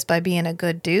it just by being a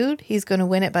good dude, he's going to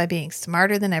win it by being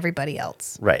smarter than everybody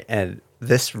else. Right. And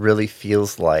this really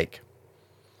feels like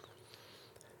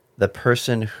the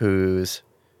person who's...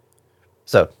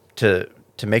 So, to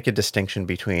make a distinction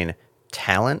between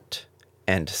talent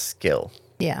and skill.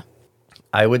 Yeah.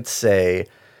 I would say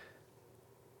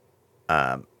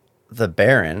the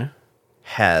Baron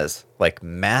has like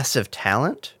massive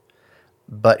talent,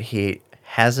 but he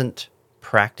hasn't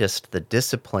practiced the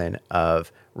discipline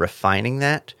of refining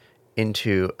that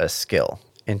into a skill,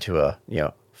 into a,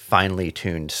 finely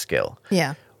tuned skill.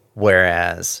 Yeah.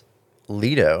 Whereas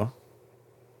Leto,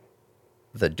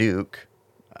 the Duke,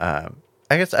 I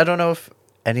guess I don't know if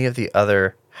any of the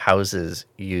other houses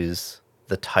use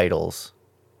the titles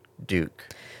Duke.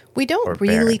 We don't or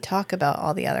really Baron. talk about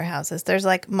all the other houses. There's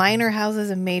like minor houses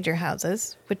and major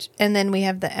houses, and then we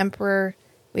have the Emperor,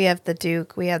 we have the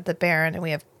Duke, we have the Baron, and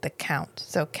we have the Count.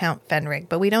 So Count Fenrig.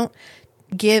 But we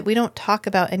don't talk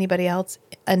about anybody else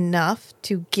enough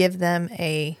to give them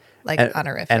a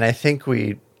honorific. And I think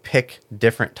we pick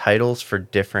different titles for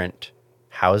different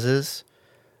houses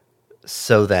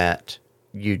so that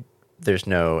there's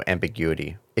no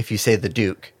ambiguity. If you say the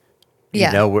Duke,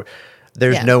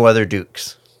 there's no other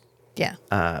Dukes. Yeah.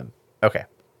 Okay.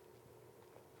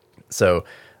 So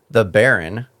the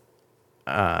Baron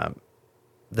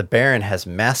has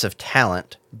massive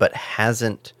talent, but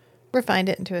hasn't refined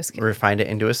it into a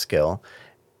skill.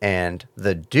 And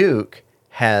the Duke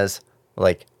has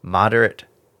like moderate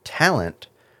talent,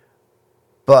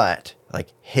 but like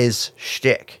his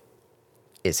shtick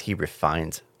is he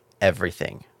refines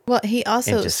everything. Well, he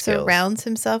also surrounds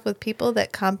himself with people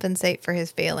that compensate for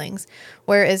his failings,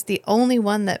 whereas the only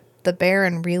one that the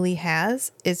Baron really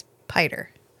has is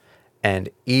Piter. And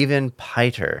even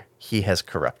Piter, he has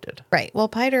corrupted. Right. Well,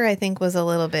 Piter, I think, was a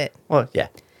little bit... Well, yeah.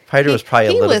 Piter was probably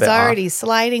a little bit He was already off.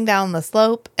 sliding down the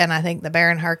slope, and I think the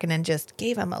Baron Harkonnen just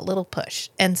gave him a little push.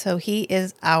 And so he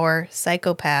is our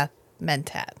psychopath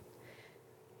mentat.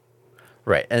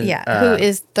 Right. And Yeah, who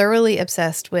is thoroughly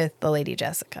obsessed with the Lady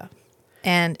Jessica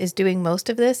and is doing most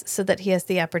of this so that he has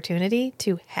the opportunity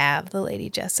to have the Lady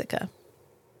Jessica.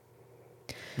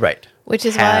 right. Which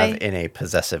is have why... in a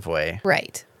possessive way.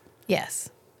 Right. Yes.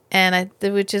 And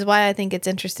which is why I think it's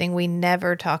interesting we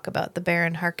never talk about the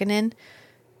Baron Harkonnen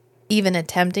even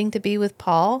attempting to be with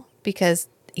Paul, because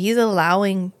he's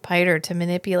allowing Piter to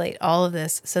manipulate all of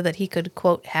this so that he could,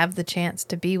 quote, have the chance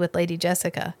to be with Lady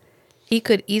Jessica. He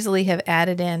could easily have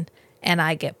added in, and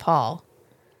I get Paul.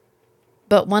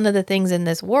 But one of the things in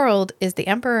this world is the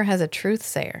Emperor has a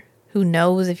truthsayer who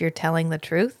knows if you're telling the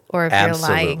truth or if you're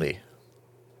lying. Absolutely.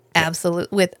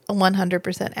 Absolute, with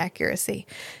 100% accuracy.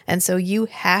 And so you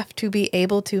have to be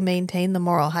able to maintain the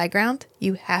moral high ground.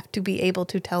 You have to be able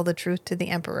to tell the truth to the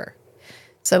Emperor.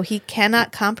 So he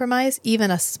cannot compromise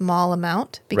even a small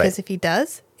amount, because Right. if he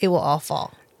does, it will all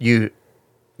fall. You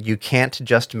can't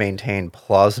just maintain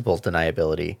plausible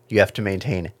deniability. You have to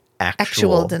maintain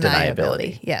actual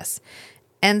deniability. Yes.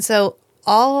 And so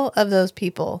all of those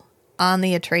people on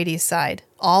the Atreides side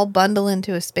all bundle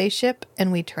into a spaceship,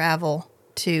 and we travel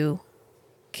to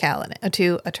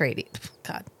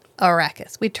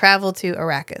Arrakis. We travel to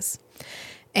Arrakis.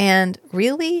 And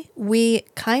really, we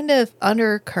kind of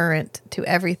undercurrent to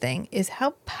everything is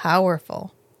how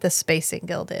powerful the Spacing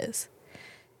Guild is.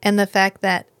 And the fact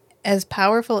that as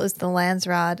powerful as the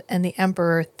Landsrod and the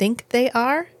Emperor think they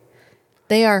are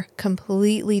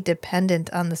completely dependent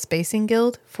on the Spacing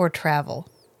Guild for travel.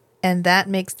 And that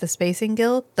makes the Spacing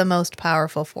Guild the most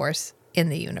powerful force in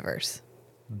the universe.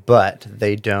 But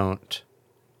they don't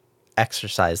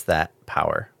exercise that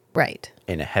power Right.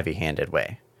 in a heavy-handed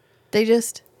way. They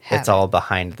just have It's all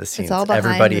behind the scenes. all behind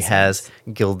Everybody the has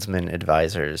guildsmen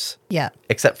advisors. Yeah.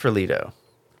 Except for Leto.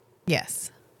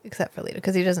 Yes. Except for Leto,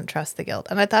 because he doesn't trust the guild.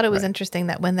 And I thought it was Right. interesting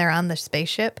that when they're on the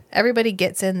spaceship, everybody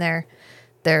gets in their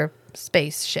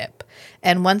spaceship.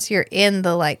 And once you're in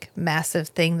the like massive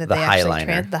thing that The they actually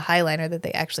Highliner. the Highliner that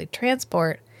they actually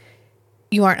transport,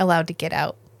 you aren't allowed to get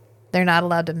out. They're not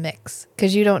allowed to mix,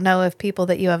 because you don't know if people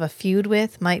that you have a feud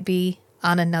with might be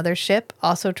on another ship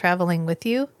also traveling with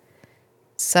you.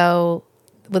 So,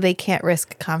 well, they can't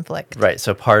risk conflict. Right.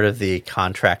 So part of the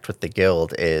contract with the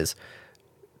guild is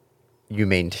you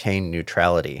maintain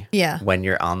neutrality Yeah. when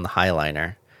you're on the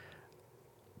Highliner.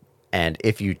 And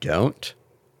if you don't,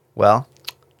 well,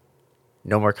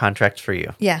 no more contracts for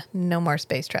you. Yeah, no more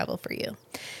space travel for you.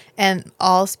 And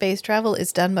all space travel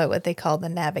is done by what they call the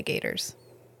navigators.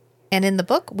 And in the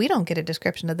book, we don't get a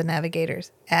description of the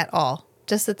navigators at all.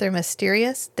 Just that they're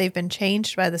mysterious. They've been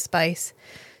changed by the spice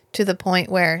to the point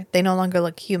where they no longer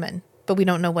look human, but we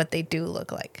don't know what they do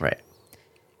look like. Right.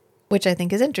 Which I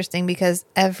think is interesting, because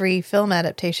every film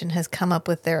adaptation has come up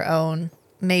with their own,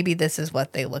 maybe this is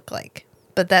what they look like.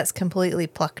 But that's completely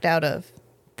plucked out of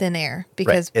thin air,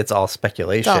 because Right. It's all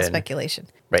speculation. it's all speculation.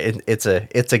 Right. It's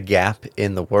a gap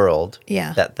in the world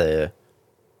Yeah. that the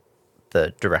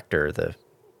director, the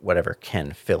whatever,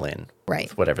 can fill in Right.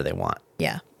 with whatever they want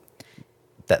Yeah.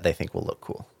 that they think will look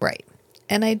cool. Right.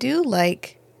 And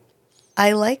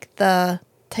I like the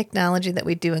technology that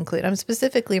we do include. I'm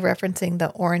specifically referencing the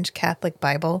Orange Catholic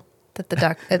Bible that the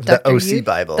doctor OC used,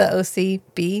 Bible. the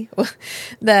OCB.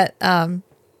 That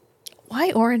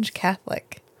why Orange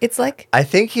Catholic? It's like, I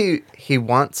think he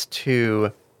wants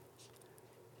to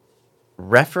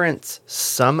reference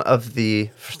some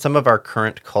of our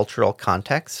current cultural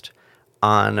context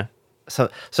on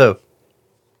so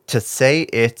to say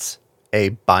it's a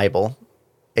Bible,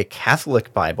 a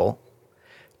Catholic Bible,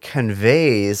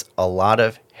 conveys a lot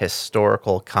of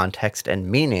historical context and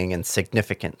meaning and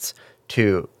significance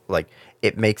to, like,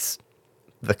 it makes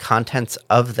the contents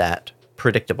of that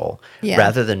predictable. Yeah.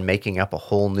 Rather than making up a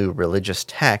whole new religious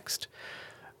text,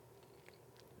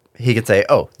 he could say,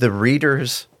 oh, the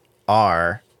readers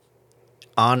are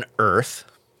on Earth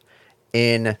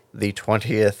in the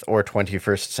 20th or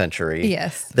 21st century.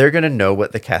 Yes. They're going to know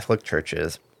what the Catholic Church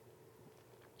is.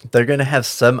 They're going to have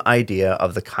some idea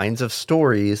of the kinds of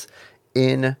stories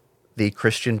in the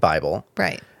Christian Bible.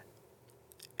 right.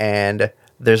 And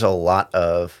there's a lot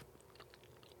of,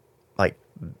 like,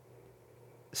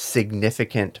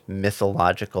 significant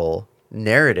mythological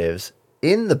narratives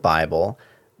in the Bible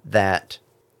that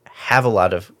have a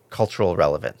lot of cultural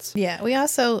relevance. Yeah. We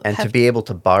also And have to be able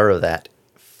to borrow that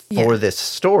for Yeah. this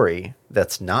story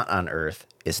that's not on Earth,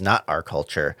 is not our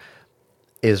culture,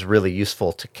 is really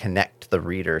useful to connect the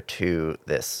reader to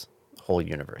this whole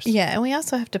universe. Yeah, and we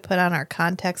also have to put on our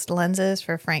context lenses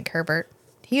for Frank Herbert.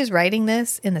 He's writing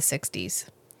this in the 60s.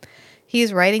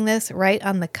 He's writing this right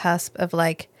on the cusp of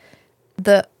like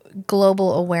the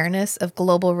global awareness of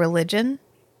global religion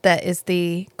that is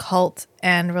the cult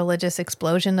and religious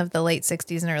explosion of the late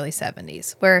 60s and early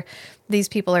 70s, where these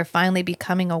people are finally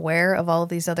becoming aware of all of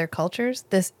these other cultures.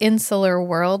 This insular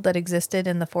world that existed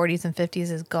in the 40s and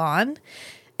 50s is gone.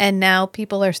 And now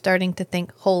people are starting to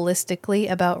think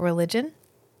holistically about religion.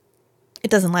 It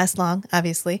doesn't last long,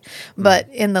 obviously, but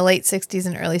in the late 60s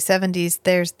and early 70s,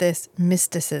 there's this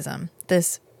mysticism,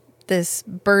 this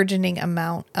burgeoning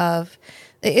amount of,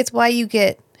 it's why you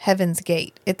get Heaven's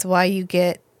Gate. It's why you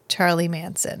get Charlie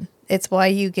Manson. It's why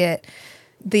you get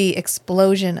the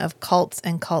explosion of cults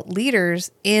and cult leaders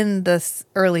in the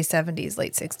early 70s,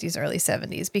 late 60s, early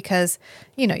 70s, because,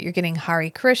 you know, you're getting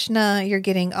Hare Krishna, you're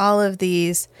getting all of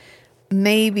these,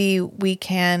 maybe we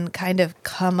can kind of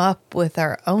come up with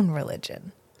our own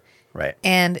religion. Right.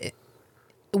 And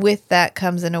with that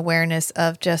comes an awareness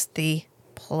of just the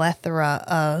plethora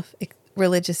of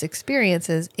religious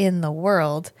experiences in the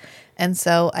world. And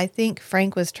so I think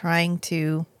Frank was trying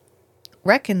to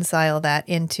reconcile that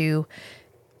into,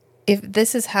 if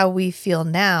this is how we feel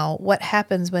now, what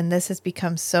happens when this has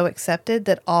become so accepted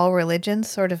that all religions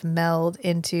sort of meld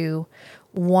into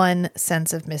one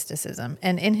sense of mysticism?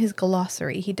 And in his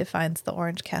glossary, he defines the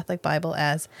Orange Catholic Bible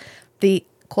as the,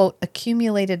 quote,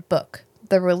 accumulated book,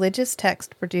 the religious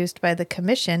text produced by the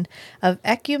Commission of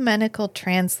Ecumenical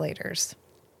Translators.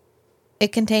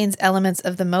 It contains elements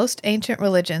of the most ancient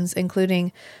religions,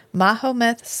 including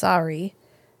Mahomet Sari,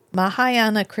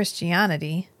 Mahayana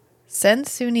Christianity, Sen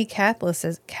Sunni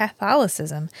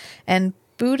Catholicism, and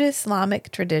Buddhist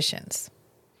Islamic traditions.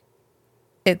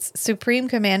 Its supreme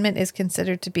commandment is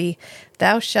considered to be,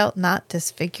 "Thou shalt not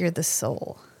disfigure the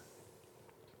soul."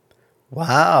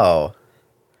 Wow.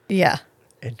 Yeah.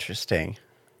 Interesting.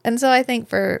 And so I think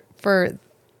for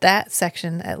that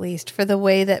section, at least, for the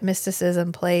way that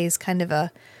mysticism plays kind of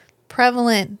a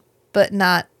prevalent but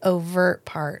not overt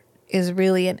part, is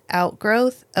really an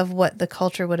outgrowth of what the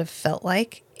culture would have felt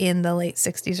like in the late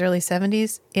 60s, early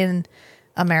 70s in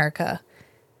America.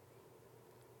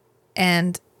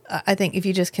 And I think if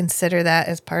you just consider that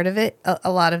as part of it,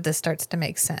 a lot of this starts to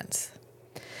make sense.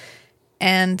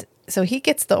 And so he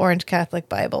gets the Orange Catholic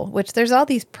Bible, which there's all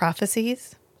these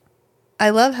prophecies. I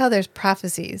love how there's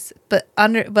prophecies,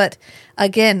 but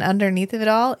again, underneath of it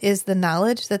all is the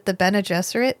knowledge that the Bene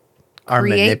Gesserit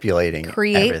Manipulating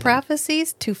everything.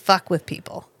 prophecies to fuck with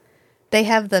people. They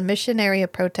have the Missionaria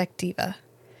Protectiva,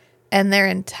 and their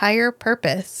entire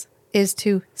purpose is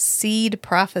to seed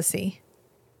prophecy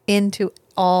into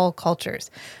all cultures.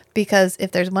 Because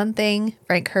if there's one thing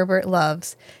Frank Herbert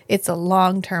loves, it's a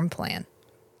long-term plan.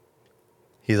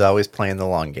 He's always playing the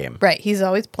long game. Right. He's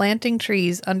always planting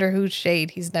trees under whose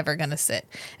shade he's never going to sit.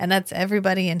 And that's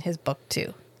everybody in his book,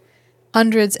 too.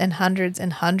 Hundreds and hundreds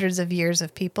and hundreds of years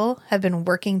of people have been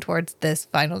working towards this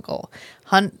final goal.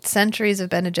 Centuries of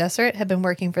Bene Gesserit have been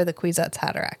working for the Kwisatz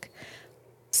Haderach.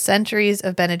 Centuries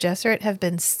of Bene Gesserit have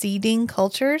been seeding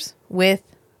cultures with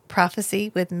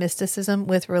prophecy, with mysticism,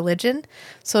 with religion.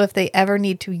 So if they ever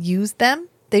need to use them,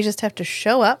 they just have to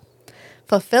show up,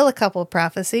 fulfill a couple of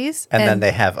prophecies. And then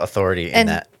they have authority in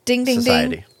that ding, ding,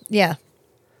 society. ding. Yeah.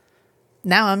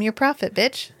 Now I'm your prophet,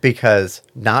 bitch. Because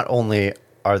not only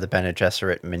are the Bene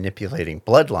Gesserit manipulating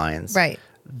bloodlines, Right.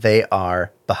 they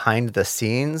are behind the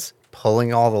scenes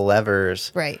pulling all the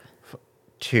levers Right.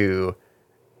 to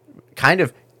kind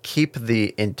of keep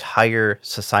the entire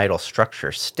societal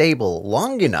structure stable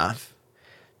long enough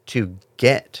to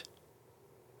get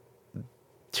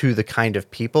to the kind of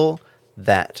people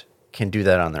that can do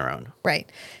that on their own. Right.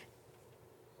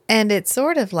 And it's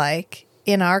sort of like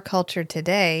in our culture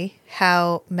today,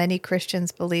 how many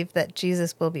Christians believe that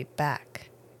Jesus will be back.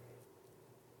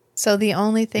 So the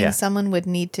only thing someone would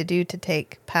need to do to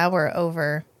take power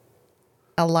over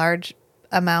a large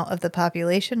amount of the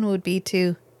population would be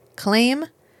to claim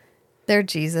their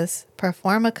Jesus,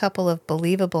 perform a couple of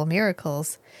believable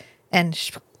miracles, and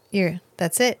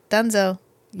that's it, dunzo.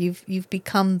 You've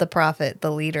become the prophet,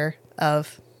 the leader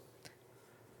of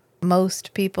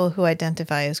most people who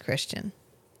identify as Christian.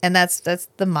 And that's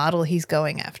the model he's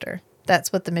going after.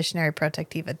 That's what the Missionary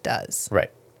Protectiva does.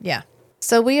 Right. Yeah.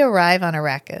 So we arrive on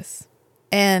Arrakis,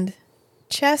 and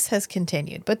chess has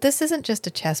continued. But this isn't just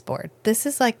a chessboard. This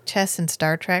is like chess in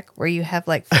Star Trek, where you have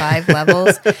like 5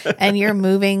 levels, and you're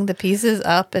moving the pieces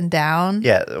up and down.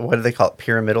 Yeah. What do they call it?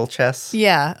 Pyramidal chess?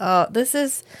 Yeah. Oh, this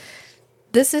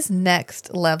is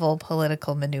next level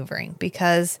political maneuvering,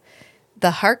 because the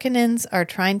Harkonnens are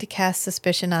trying to cast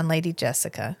suspicion on Lady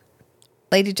Jessica.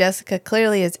 Lady Jessica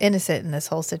clearly is innocent in this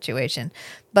whole situation,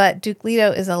 but Duke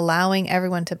Leto is allowing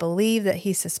everyone to believe that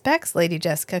he suspects Lady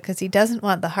Jessica because he doesn't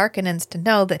want the Harkonnens to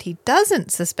know that he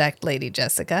doesn't suspect Lady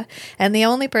Jessica. And the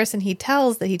only person he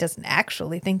tells that he doesn't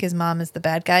actually think his mom is the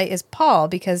bad guy is Paul,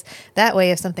 because that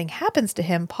way if something happens to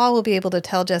him, Paul will be able to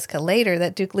tell Jessica later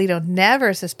that Duke Leto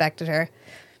never suspected her.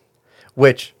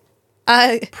 Which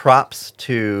props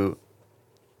to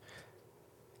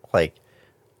like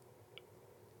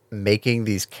making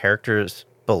these characters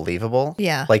believable.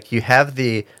 Yeah. Like you have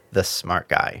the smart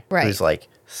guy who's like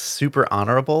super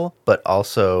honorable, but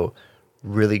also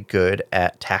really good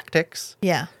at tactics.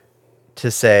 Yeah.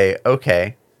 To say,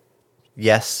 okay,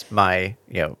 yes, my,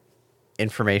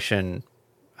 information,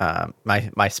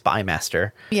 my spy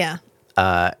master. Yeah.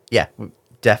 Yeah,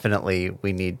 definitely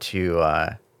we need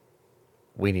to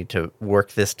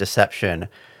work this deception,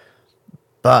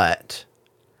 but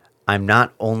I'm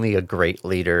not only a great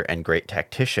leader and great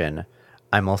tactician,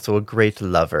 I'm also a great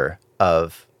lover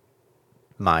of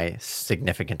my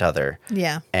significant other.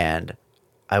 Yeah. And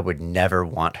I would never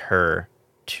want her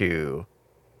to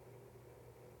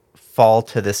fall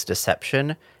to this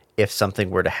deception if something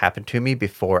were to happen to me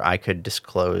before I could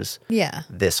disclose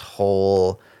this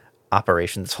whole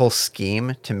operation, this whole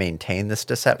scheme to maintain this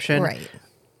deception. Right.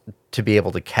 To be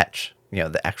able to catch,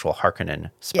 the actual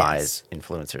Harkonnen spies,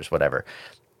 influencers, whatever.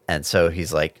 And so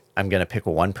he's like, I'm going to pick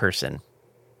one person.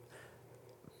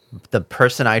 The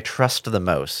person I trust the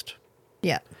most.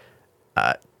 Yeah.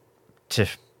 To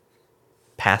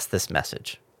pass this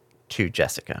message to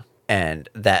Jessica. And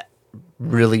that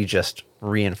really just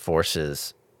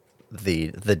reinforces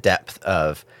the depth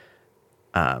of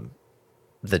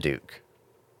the Duke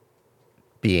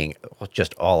being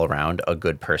just all around a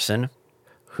good person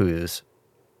who's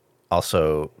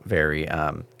also very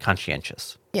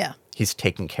conscientious. Yeah. He's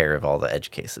taking care of all the edge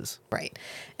cases. Right.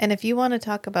 And if you want to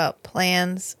talk about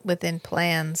plans within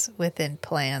plans within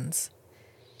plans,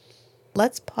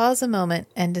 let's pause a moment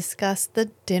and discuss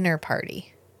the dinner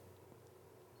party.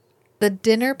 The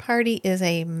dinner party is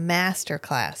a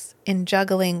masterclass in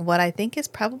juggling what I think is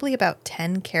probably about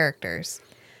 10 characters,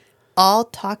 all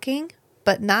talking,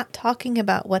 but not talking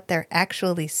about what they're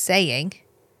actually saying.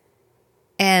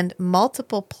 And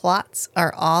multiple plots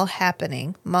are all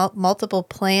happening. Multiple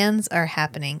plans are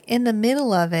happening. In the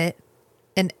middle of it,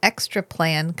 an extra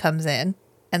plan comes in,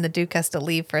 and the Duke has to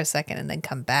leave for a second and then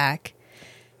come back.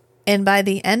 And by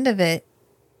the end of it,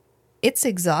 it's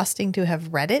exhausting to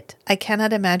have read it. I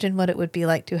cannot imagine what it would be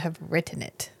like to have written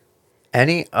it.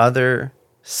 Any other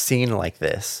scene like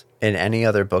this in any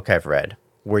other book I've read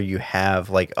where you have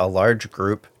like a large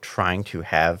group trying to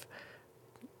have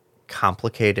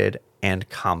complicated and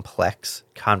complex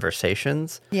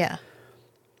conversations,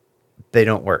 they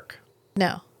don't work.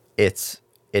 No. It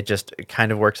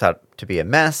kind of works out to be a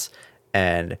mess,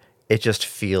 and it just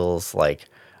feels like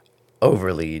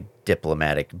overly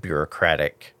diplomatic,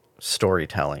 bureaucratic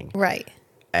storytelling. Right.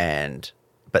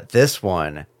 But this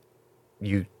one,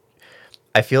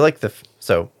 I feel like this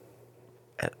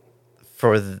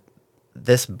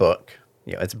book,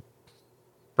 it's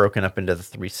broken up into the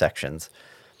 3 sections.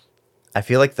 I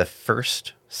feel like the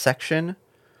first section,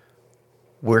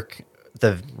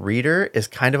 the reader is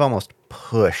kind of almost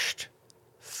pushed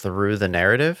through the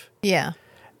narrative. Yeah.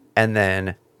 And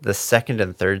then the second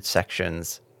and third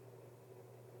sections,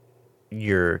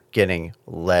 you're getting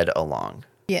led along.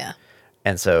 Yeah.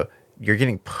 And so you're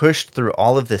getting pushed through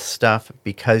all of this stuff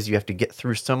because you have to get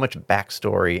through so much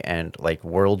backstory and like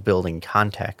world building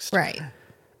context. Right.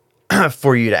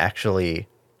 For you to actually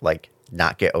like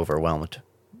not get overwhelmed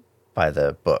by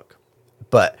the book.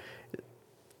 But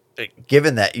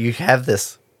given that you have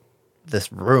this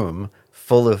room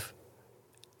full of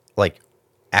like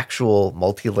actual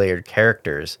multi-layered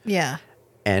characters. Yeah.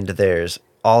 And there's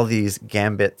all these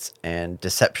gambits and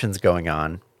deceptions going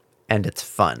on, and it's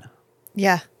fun.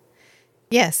 Yeah.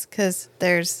 Yes, because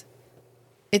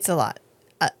it's a lot.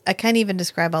 I can't even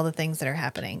describe all the things that are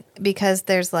happening, because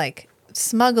there's like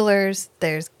smugglers,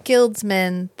 there's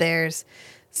guildsmen, there's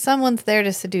someone's there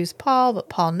to seduce Paul, but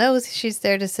Paul knows she's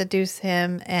there to seduce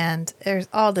him, and there's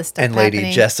all this stuff happening. And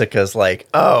Lady Jessica's like,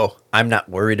 oh, I'm not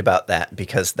worried about that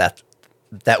because that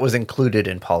was included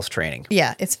in Paul's training.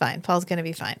 Yeah, it's fine. Paul's going to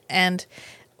be fine. And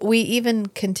we even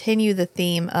continue the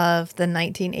theme of the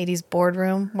 1980s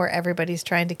boardroom where everybody's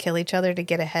trying to kill each other to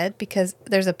get ahead, because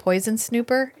there's a poison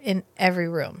snooper in every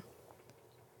room.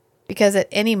 Because at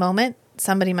any moment,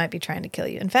 somebody might be trying to kill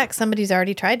you. In fact, somebody's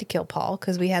already tried to kill Paul,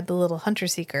 because we had the little hunter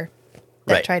seeker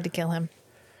that tried to kill him.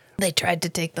 They tried to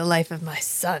take the life of my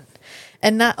son.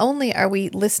 And not only are we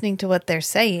listening to what they're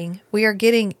saying, we are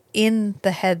getting in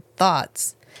the head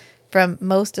thoughts from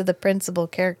most of the principal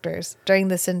characters during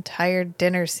this entire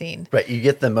dinner scene. Right. You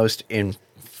get the most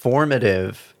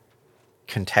informative,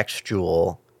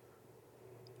 contextual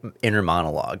inner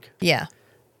monologue Yeah.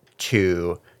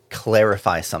 to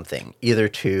clarify something, either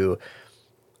to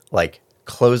like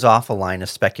close off a line of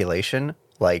speculation,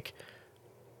 like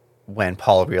when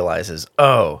Paul realizes,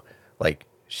 oh, like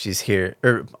she's here,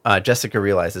 or Jessica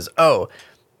realizes, oh,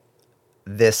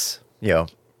 this,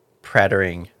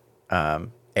 prattering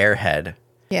airhead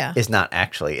Yeah. is not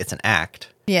actually, it's an act.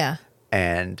 Yeah.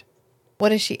 And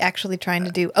what is she actually trying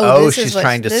to do? she's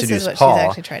trying to seduce Paul. She's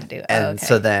actually trying to do. And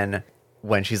so then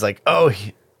when she's like, oh,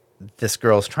 this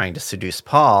girl's trying to seduce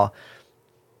Paul,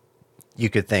 you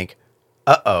could think,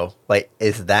 uh-oh, like,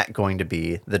 is that going to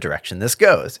be the direction this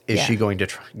goes? Is she going to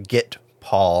get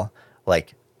Paul,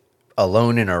 like,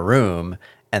 alone in a room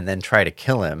and then try to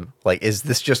kill him? Like, is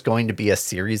this just going to be a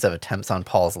series of attempts on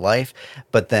Paul's life?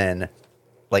 But then,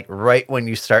 like, right when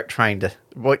you start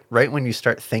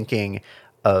thinking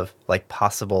of, like,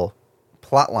 possible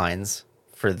plot lines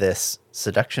for this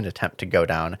seduction attempt to go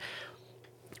down,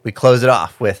 we close it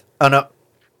off with, oh, no,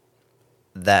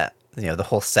 that, the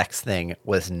whole sex thing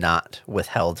was not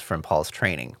withheld from Paul's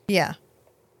training. Yeah.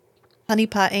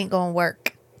 Honeypot ain't gonna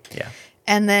work. Yeah.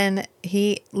 And then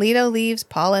Leto leaves,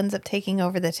 Paul ends up taking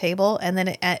over the table, and then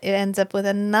it ends up with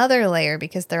another layer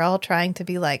because they're all trying to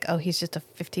be like, oh, he's just a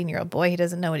 15-year-old boy. He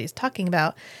doesn't know what he's talking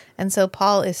about. And so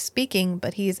Paul is speaking,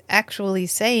 but he's actually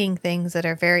saying things that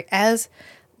are very as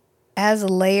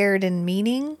layered in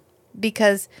meaning,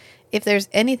 because if there's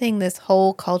anything this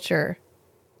whole culture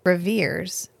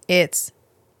reveres, it's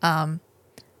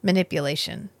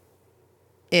manipulation.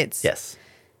 It's yes.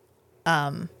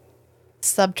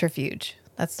 Subterfuge.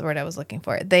 That's the word I was looking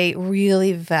for. They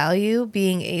really value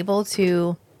being able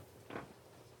to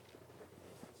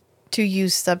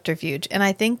use subterfuge. And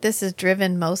I think this is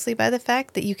driven mostly by the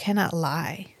fact that you cannot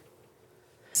lie.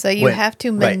 So you have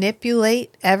to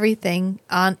manipulate everything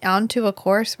onto a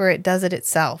course where it does it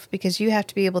itself, because you have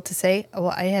to be able to say, oh,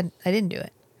 well, I didn't do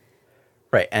it.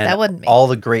 Right. And that wasn't me. All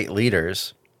the great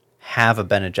leaders have a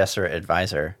Bene Gesserit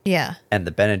advisor. Yeah. And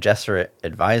the Bene Gesserit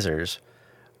advisors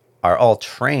are all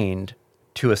trained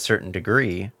to a certain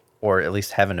degree, or at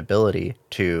least have an ability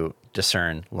to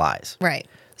discern lies. Right.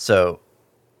 So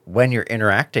when you're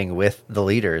interacting with the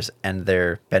leaders and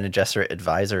their Bene Gesserit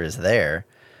advisor is there,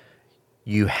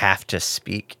 you have to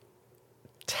speak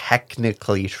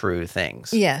technically true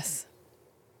things. Yes.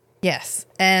 Yes.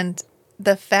 And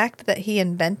the fact that he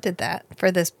invented that for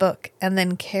this book and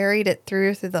then carried it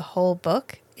through the whole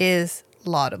book is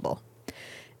laudable.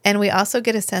 And we also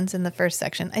get a sense in the first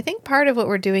section. I think part of what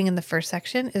we're doing in the first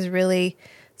section is really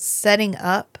setting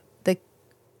up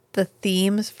the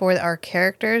themes for our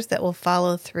characters that will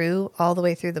follow through all the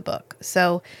way through the book.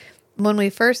 So when we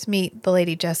first meet the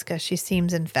Lady Jessica, she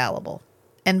seems infallible.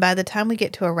 And by the time we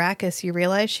get to Arrakis, you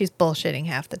realize she's bullshitting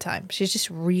half the time. She's just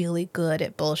really good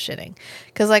at bullshitting.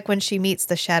 Because like when she meets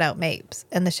the Shadout Mapes,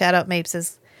 and the Shadout Mapes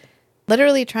is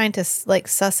literally trying to like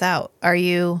suss out, are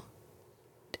you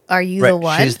the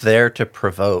one? She's there to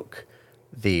provoke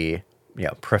the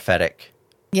prophetic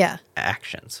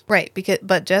actions. Right,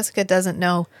 but Jessica doesn't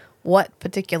know what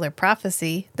particular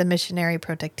prophecy the Missionary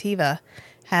Protectiva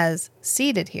has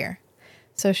seeded here.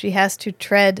 So she has to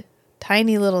tread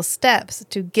tiny little steps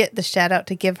to get the Shadout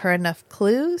to give her enough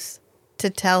clues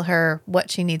to tell her what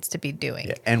she needs to be doing.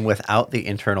 Yeah. And without the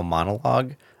internal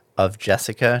monologue of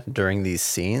Jessica during these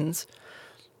scenes,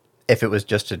 if it was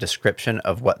just a description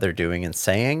of what they're doing and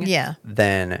saying,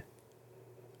 then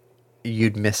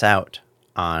you'd miss out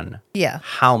on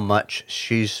how much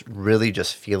she's really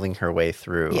just feeling her way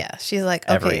through. Yeah, she's like,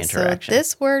 okay, so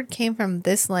this word came from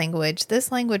this language.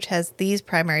 This language has these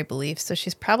primary beliefs, so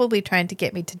she's probably trying to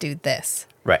get me to do this.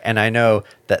 Right, and I know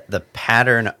that the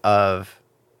pattern of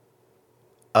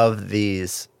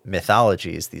these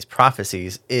mythologies, these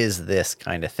prophecies, is this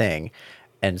kind of thing.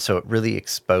 And so it really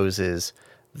exposes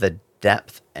the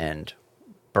depth and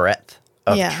breadth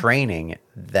of training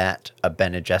that a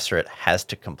Bene Gesserit has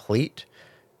to complete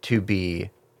to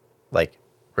be like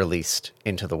released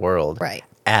into the world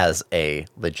as a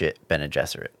legit Bene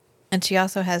Gesserit. And she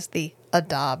also has the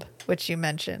Adab, which you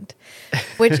mentioned,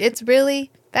 which it's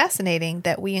really fascinating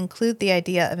that we include the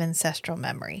idea of ancestral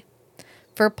memory.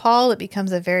 For Paul, it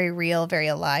becomes a very real, very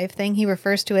alive thing. He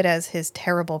refers to it as his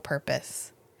terrible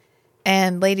purpose.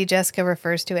 And Lady Jessica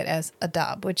refers to it as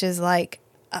Adab, which is like,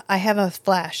 I have a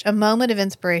flash, a moment of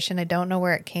inspiration. I don't know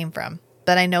where it came from,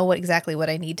 but I know exactly what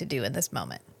I need to do in this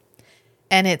moment.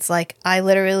 And it's like, I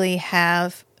literally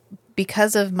have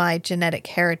because of my genetic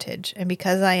heritage and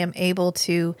because I am able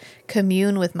to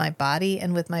commune with my body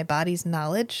and with my body's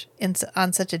knowledge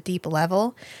on such a deep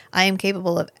level, I am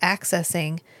capable of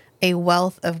accessing a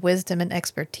wealth of wisdom and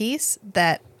expertise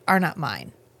that are not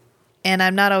mine. And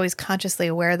I'm not always consciously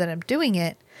aware that I'm doing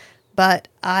it, but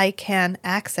I can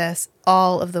access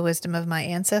all of the wisdom of my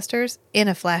ancestors in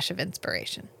a flash of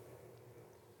inspiration,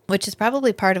 which is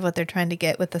probably part of what they're trying to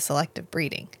get with the selective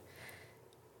breeding.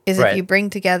 Is if you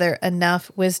bring together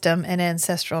enough wisdom and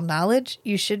ancestral knowledge,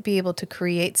 you should be able to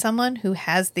create someone who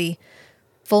has the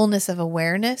fullness of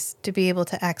awareness to be able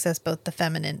to access both the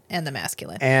feminine and the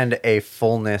masculine. And a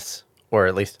fullness, or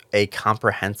at least a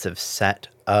comprehensive set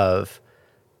of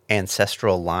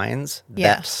ancestral lines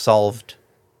that solved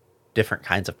different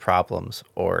kinds of problems,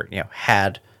 or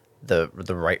had the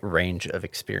right range of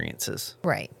experiences.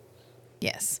 Right.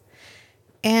 Yes.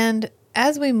 And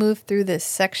as we move through this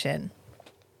section,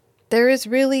 there is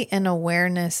really an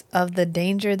awareness of the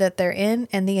danger that they're in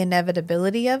and the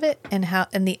inevitability of it, and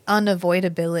the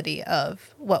unavoidability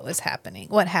of what was happening,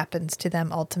 what happens to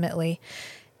them ultimately.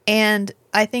 And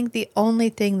I think the only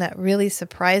thing that really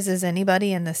surprises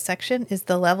anybody in this section is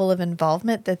the level of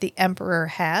involvement that the Emperor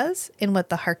has in what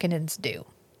the Harkonnens do.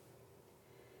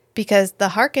 Because the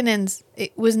Harkonnens,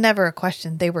 it was never a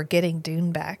question. They were getting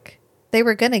Dune back. They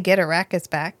were going to get Arrakis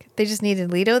back. They just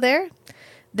needed Leto there.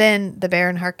 Then the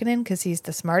Baron Harkonnen, because he's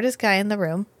the smartest guy in the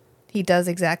room, he does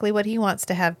exactly what he wants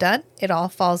to have done. It all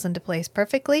falls into place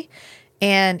perfectly.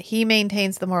 And he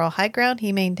maintains the moral high ground.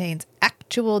 He maintains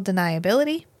actual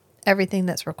deniability, everything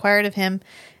that's required of him,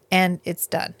 and it's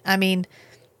done. I mean,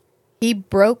 he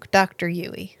broke Dr.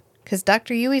 Yueh, because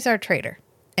Dr. Yueh's our traitor,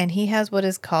 and he has what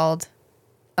is called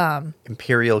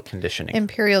Imperial conditioning.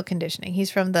 Imperial conditioning.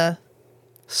 He's from the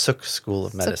Sook School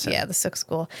of Medicine. The Sook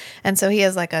School. And so he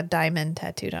has like a diamond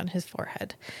tattooed on his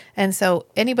forehead. And so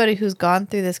anybody who's gone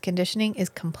through this conditioning is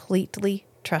completely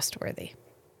trustworthy,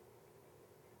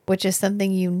 which is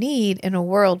something you need in a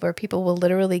world where people will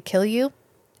literally kill you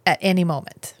at any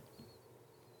moment.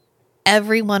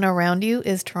 Everyone around you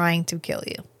is trying to kill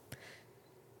you.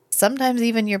 Sometimes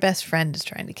even your best friend is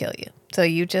trying to kill you. So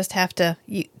you just have to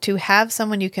have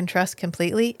someone you can trust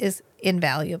completely is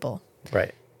invaluable.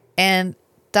 Right. And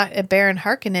Baron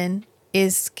Harkonnen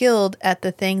is skilled at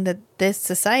the thing that this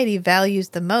society values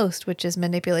the most, which is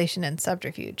manipulation and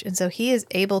subterfuge. And so he is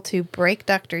able to break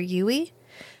Dr. Yueh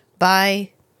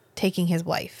by taking his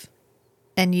wife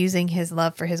and using his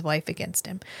love for his wife against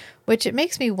him, which it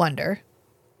makes me wonder,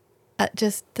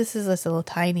 this is a little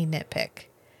tiny nitpick.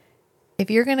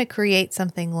 If you're going to create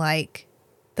something like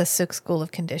the Sook School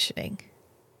of Conditioning,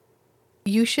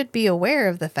 you should be aware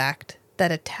of the fact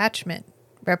that attachment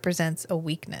represents a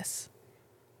weakness.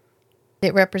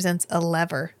 It represents a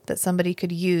lever that somebody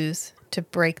could use to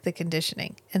break the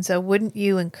conditioning. And so wouldn't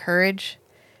you encourage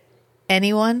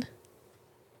anyone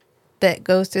that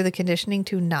goes through the conditioning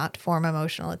to not form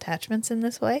emotional attachments in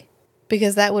this way?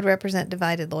 Because that would represent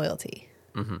divided loyalty.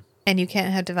 Mm-hmm. And you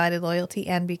can't have divided loyalty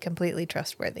and be completely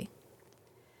trustworthy.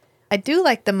 I do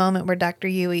like the moment where Dr.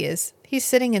 Yueh he's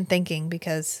sitting and thinking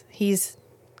because he's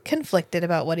conflicted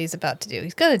about what he's about to do.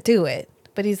 He's going to do it,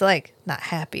 but he's like not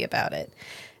happy about it.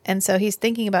 And so he's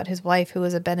thinking about his wife, who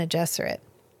was a Bene Gesserit.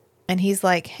 And he's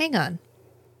like, hang on.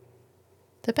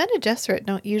 The Bene Gesserit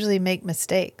don't usually make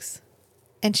mistakes.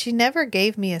 And she never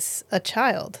gave me a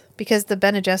child, because the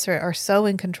Bene Gesserit are so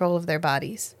in control of their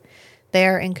bodies. They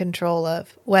are in control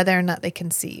of whether or not they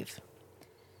conceive.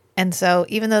 And so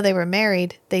even though they were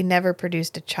married, they never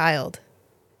produced a child.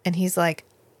 And he's like,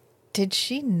 did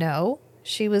she know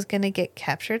she was going to get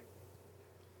captured?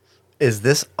 Is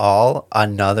this all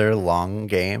another long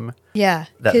game? Yeah.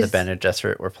 That the Bene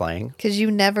Gesserit were playing? Because you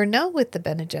never know with the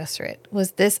Bene Gesserit.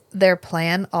 Was this their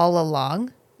plan all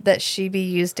along? That she be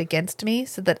used against me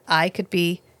so that I could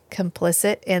be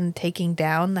complicit in taking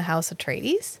down the House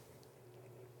Atreides?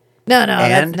 No.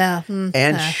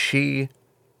 She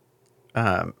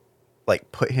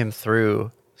put him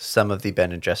through some of the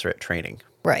Bene Gesserit training.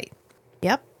 Right.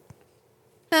 Yep.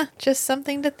 Just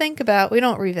something to think about. We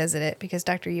don't revisit it because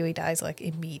Dr. Yueh dies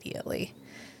immediately.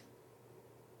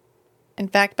 In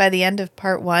fact, by the end of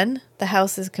part 1, the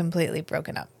house is completely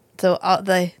broken up. So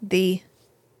the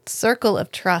circle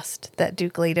of trust that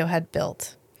Duke Leto had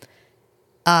built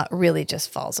really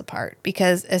just falls apart.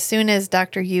 Because as soon as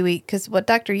Dr. Yueh... Because what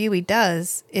Dr. Yueh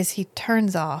does is he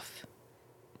turns off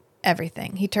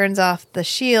everything. He turns off the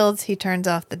shields, he turns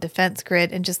off the defense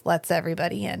grid, and just lets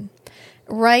everybody in.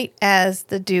 Right as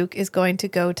the Duke is going to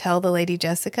go tell the Lady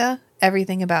Jessica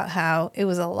everything about how it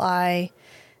was a lie,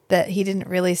 that he didn't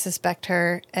really suspect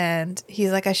her. And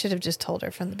he's like, I should have just told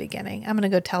her from the beginning. I'm going to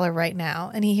go tell her right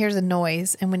now. And he hears a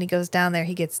noise. And when he goes down there,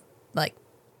 he gets like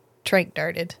trank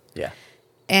darted. Yeah.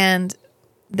 And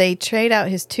they trade out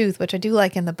his tooth, which I do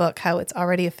like in the book, how it's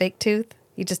already a fake tooth.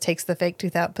 He just takes the fake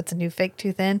tooth out, puts a new fake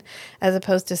tooth in, as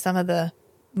opposed to some of the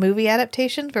movie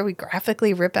adaptations where we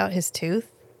graphically rip out his tooth.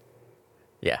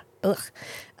 Yeah. Ugh.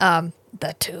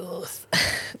 The tooth.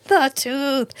 The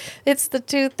tooth. It's the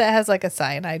tooth that has like a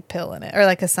cyanide pill in it, or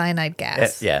like a cyanide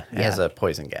gas. It has a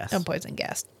poison gas. A poison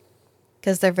gas.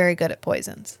 Because they're very good at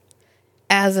poisons,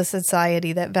 as a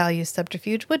society that values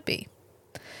subterfuge would be.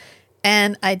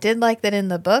 And I did like that in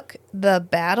the book, the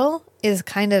battle is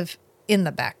kind of in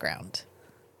the background.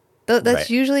 That's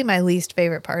usually my least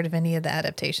favorite part of any of the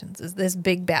adaptations, is this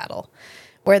big battle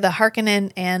where the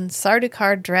Harkonnen and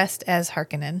Sardaukar dressed as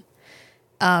Harkonnen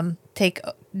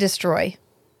destroy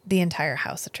the entire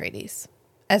House Atreides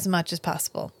as much as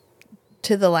possible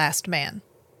to the last man.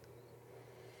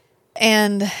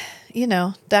 And, you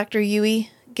know, Dr. Yui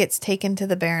gets taken to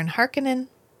the Baron Harkonnen,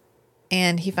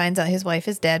 and he finds out his wife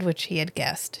is dead, which he had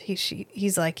guessed.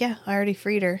 He's like, yeah, I already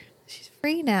freed her. She's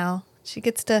free now. She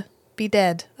gets to be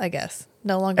dead, I guess.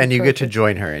 No longer. And you get to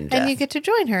join her in death. And you get to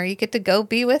join her. You get to go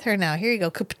be with her now. Here you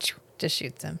go. Just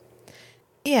shoots him.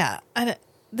 Yeah.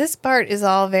 This part is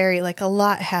all very, like, a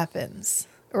lot happens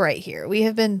right here. We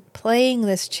have been playing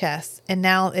this chess, and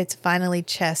now it's finally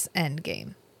chess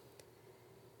endgame.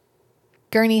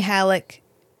 Gurney Halleck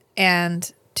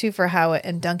and Toofer Howard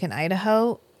and Duncan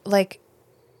Idaho, like,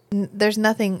 there's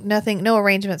nothing, no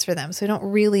arrangements for them. So we don't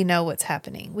really know what's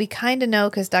happening. We kind of know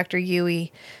because Dr.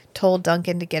 Yui told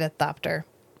Duncan to get a thopter.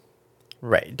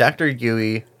 Right. Dr.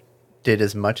 Yui did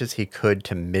as much as he could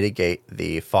to mitigate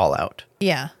the fallout.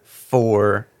 Yeah.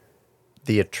 For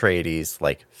the Atreides,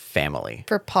 like, family.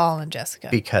 For Paul and Jessica.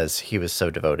 Because he was so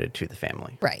devoted to the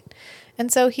family. Right.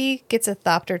 And so he gets a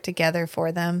thopter together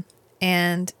for them.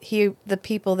 And the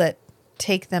people that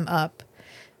take them up,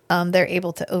 they're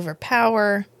able to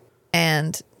overpower,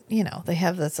 and, you know, they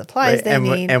have the supplies they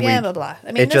need, blah, blah, blah.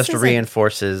 I mean, it just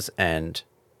reinforces and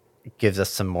gives us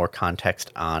some more context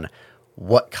on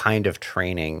what kind of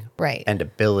training and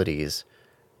abilities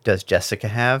does Jessica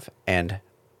have, and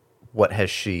what has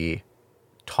she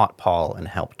taught Paul and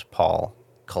helped Paul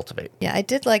cultivate. Yeah, I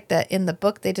did like that in the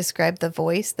book they described the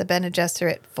voice, the Bene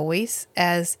Gesserit voice,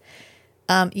 as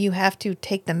you have to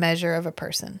take the measure of a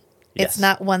person. It's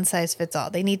not one size fits all.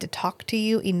 They need to talk to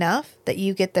you enough that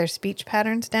you get their speech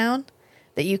patterns down,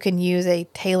 that you can use a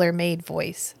tailor-made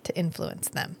voice to influence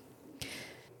them.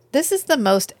 This is the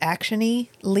most actiony,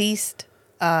 least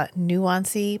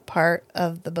nuancy part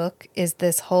of the book, is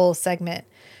this whole segment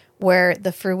where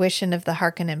the fruition of the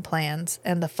Harkonnen plans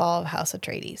and the fall of House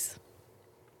Atreides.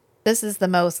 This is the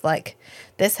most like,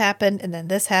 this happened, and then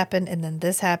this happened, and then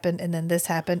this happened, and then this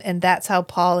happened, and that's how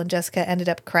Paul and Jessica ended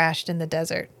up crashed in the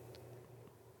desert.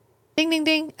 Ding, ding,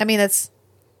 ding. I mean, it's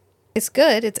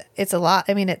good. It's a lot.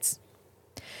 I mean,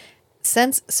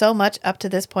 since so much up to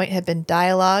this point had been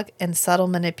dialogue and subtle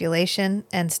manipulation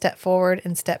and step forward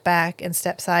and step back and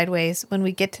step sideways, when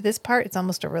we get to this part, it's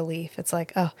almost a relief. It's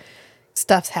like, oh,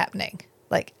 stuff's happening.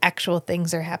 Like, actual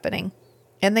things are happening.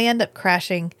 And they end up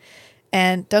crashing,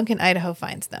 and Duncan Idaho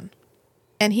finds them.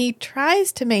 And he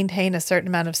tries to maintain a certain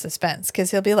amount of suspense,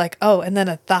 because he'll be like, oh, and then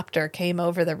a thopter came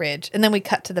over the ridge. And then we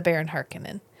cut to the Baron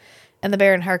Harkonnen. And the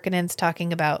Baron Harkonnen's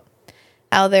talking about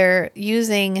how they're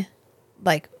using,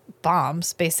 like,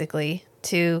 bombs, basically,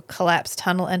 to collapse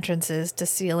tunnel entrances to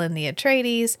seal in the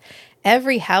Atreides.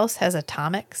 Every house has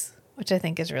atomics, which I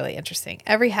think is really interesting.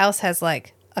 Every house has,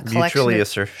 like, a collection mutually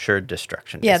assured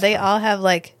destruction. Yeah, they all have,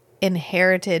 like,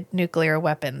 inherited nuclear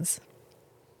weapons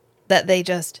that they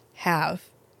just have.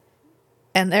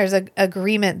 And there's an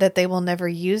agreement that they will never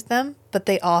use them, but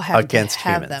they all have to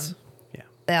have them. Yeah.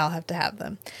 They all have to have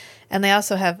them. And they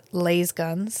also have laser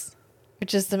guns,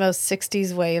 which is the most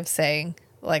 60s way of saying,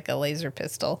 like, a laser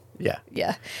pistol. Yeah.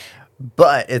 Yeah.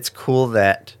 But it's cool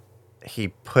that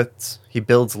he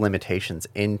builds limitations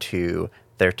into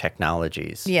their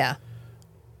technologies. Yeah.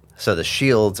 So the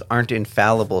shields aren't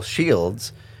infallible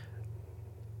shields,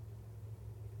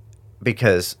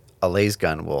 because a laser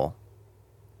gun will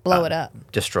blow it up,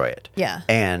 destroy it. Yeah.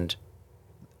 And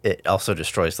it also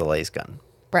destroys the laser gun.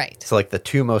 Right. So, like, the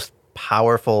two most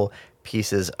powerful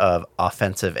pieces of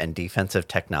offensive and defensive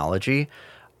technology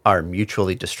are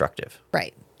mutually destructive.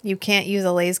 Right. You can't use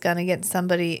a laser gun against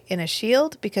somebody in a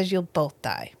shield, because you'll both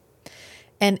die.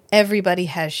 And everybody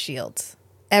has shields.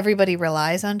 Everybody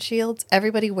relies on shields.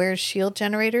 Everybody wears shield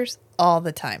generators all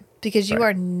the time, because you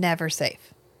are never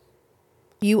safe.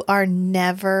 You are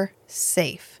never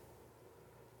safe.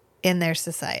 in their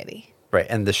society. Right.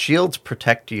 And the shields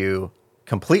protect you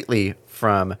completely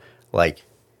from like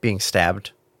being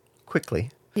stabbed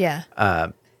quickly. Yeah.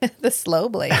 The slow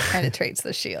blade penetrates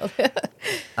the shield.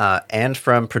 And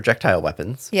from projectile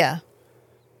weapons. Yeah.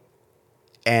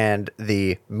 And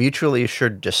the mutually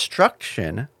assured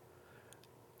destruction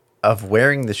of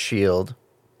wearing the shield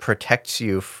protects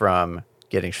you from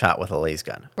getting shot with a laser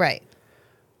gun. Right.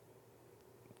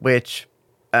 Which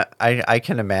I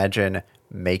can imagine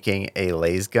making a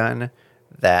laser gun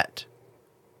that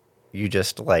you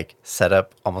just like set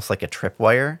up almost like a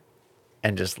tripwire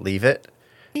and just leave it.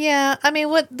 Yeah. I mean,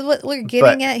 what we're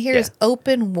getting at here yeah. is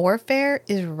open warfare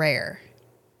is rare.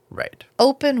 Right.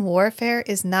 Open warfare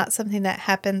is not something that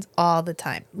happens all the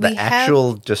time. The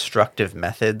actual destructive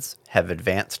methods have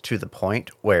advanced to the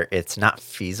point where it's not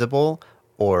feasible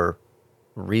or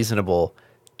reasonable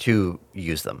to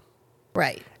use them.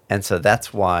 Right. And so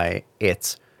that's why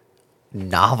it's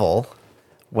novel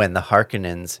when the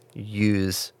Harkonnens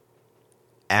use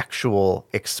actual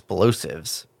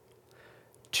explosives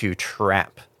to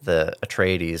trap the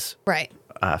Atreides Right.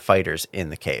 fighters in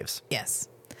the caves. Yes.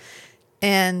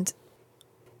 And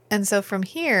so from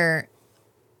here,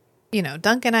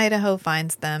 Duncan, Idaho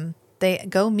finds them. They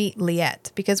go meet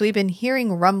Liette because we've been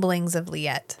hearing rumblings of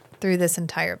Liette through this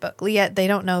entire book. Liette, they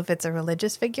don't know if it's a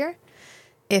religious figure,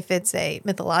 if it's a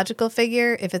mythological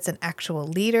figure, if it's an actual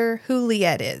leader, who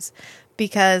Liette is.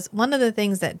 Because one of the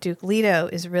things that Duke Leto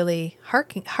is really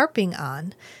harping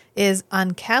on is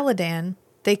on Caladan,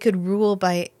 they could rule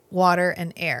by water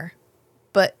and air.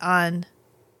 But on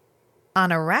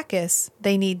Arrakis,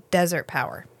 they need desert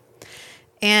power.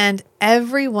 And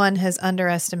everyone has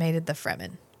underestimated the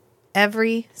Fremen.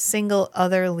 Every single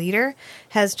other leader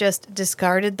has just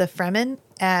discarded the Fremen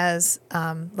as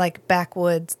like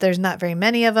backwoods. There's not very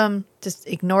many of them. Just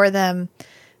ignore them.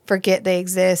 Forget they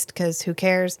exist because who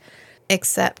cares?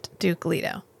 Except Duke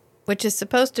Leto, which is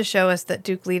supposed to show us that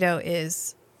Duke Leto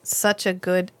is such a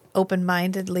good,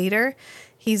 open-minded leader.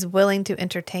 He's willing to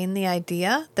entertain the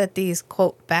idea that these,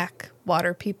 quote,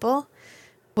 backwater people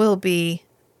will be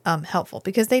helpful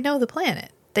because they know the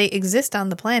planet. They exist on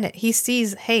the planet. He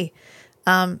sees, hey,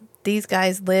 these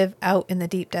guys live out in the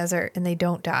deep desert and they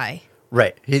don't die.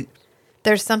 Right.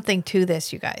 There's something to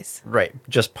this, you guys. Right.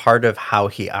 Just part of how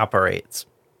he operates,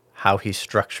 how he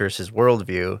structures his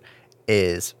worldview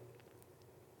is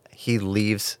he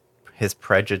leaves his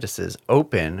prejudices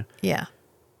open Yeah.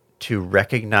 to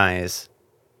recognize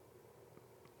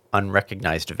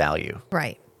unrecognized value.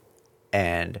 Right.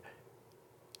 And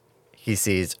he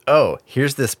sees, oh,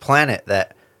 here's this planet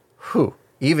that,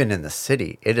 even in the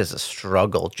city, it is a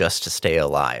struggle just to stay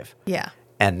alive. Yeah.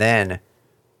 And then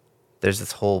there's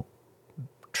this whole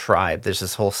tribe, there's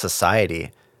this whole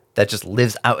society that just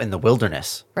lives out in the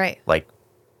wilderness. Right. Like,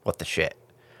 what the shit?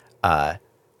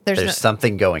 There's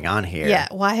something going on here. Yeah.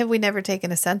 Why have we never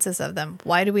taken a census of them?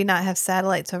 Why do we not have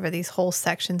satellites over these whole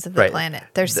sections of the planet?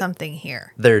 There's something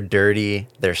here. They're dirty.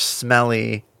 They're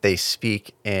smelly. They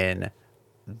speak in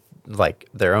like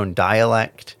their own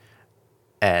dialect,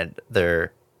 and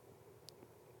they're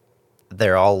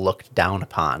all looked down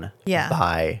upon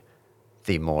by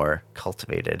the more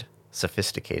cultivated,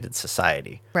 sophisticated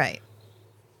society. Right.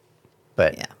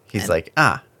 But he's like,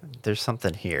 there's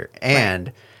something here.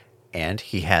 And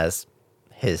he has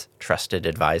his trusted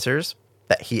advisors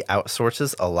that he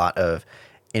outsources a lot of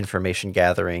information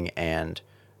gathering and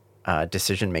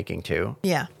decision making to.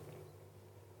 Yeah.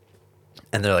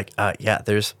 And they're like,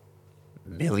 there's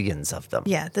millions of them.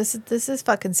 Yeah, this is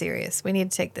fucking serious. We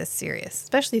need to take this serious,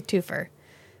 especially Toofer,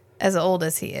 as old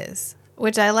as he is.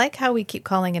 Which I like how we keep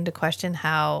calling into question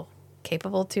how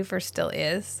capable Toofer still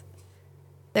is.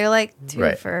 They're like,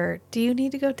 Toofer, do you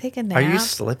need to go take a nap? Are you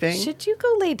slipping? Should you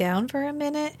go lay down for a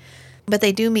minute? But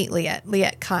they do meet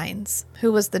Liette Kynes,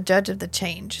 who was the judge of the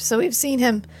change. So we've seen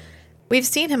him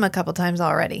a couple times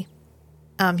already.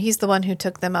 He's the one who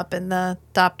took them up in the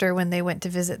Thopter when they went to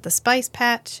visit the spice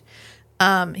patch.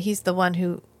 He's the one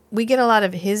who, we get a lot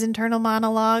of his internal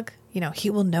monologue. He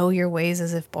will know your ways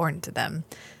as if born to them.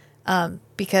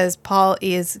 Because Paul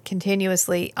is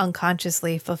continuously,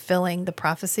 unconsciously fulfilling the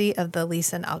prophecy of the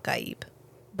Lisan al-Gaib,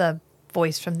 the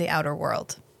voice from the outer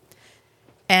world.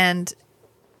 And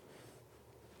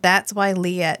that's why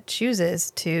Liette chooses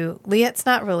to... Liette's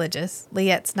not religious.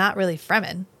 Liette's not really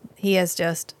Fremen. He has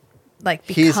just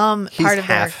become part of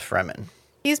their... He's half Fremen.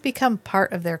 He's become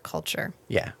part of their culture.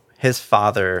 Yeah. His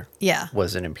father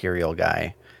was an Imperial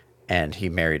guy, and he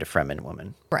married a Fremen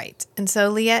woman. Right. And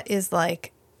so Liette is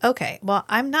like, okay, well,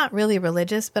 I'm not really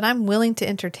religious, but I'm willing to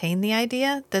entertain the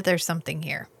idea that there's something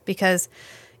here. Because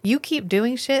you keep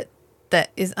doing shit that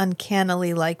is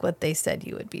uncannily like what they said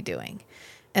you would be doing.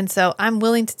 And so I'm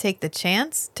willing to take the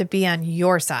chance to be on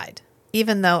your side,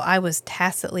 even though I was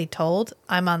tacitly told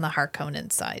I'm on the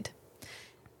Harkonnen side.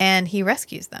 And he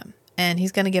rescues them, and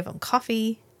he's going to give them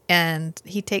coffee, and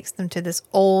he takes them to this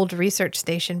old research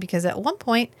station because at one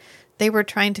point they were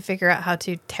trying to figure out how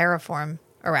to terraform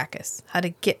Arrakis, how to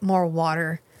get more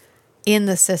water in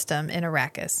the system in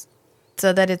Arrakis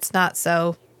so that it's not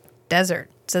so desert,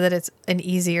 so that it's an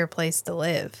easier place to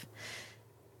live.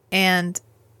 And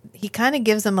he kind of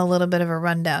gives them a little bit of a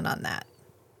rundown on that.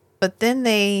 But then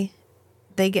they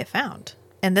get found.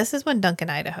 And this is when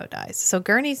Duncan Idaho dies. So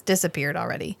Gurney's disappeared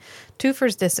already.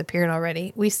 Toofer's disappeared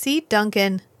already. We see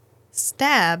Duncan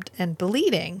stabbed and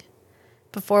bleeding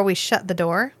before we shut the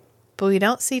door. But we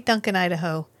don't see Duncan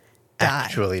Idaho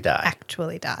Actually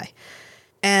die.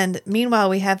 And meanwhile,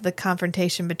 we have the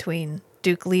confrontation between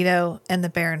Duke Leto and the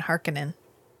Baron Harkonnen,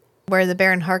 where the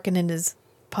Baron Harkonnen is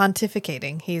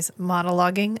pontificating. He's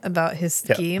monologuing about his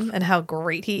scheme and how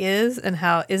great he is and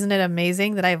how isn't it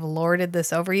amazing that I've lorded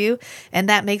this over you and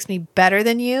that makes me better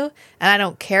than you, and I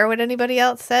don't care what anybody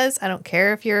else says. I don't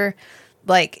care if you're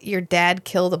like your dad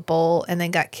killed a bull and then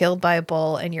got killed by a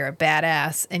bull and you're a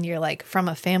badass and you're like from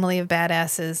a family of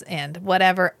badasses and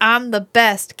whatever. I'm the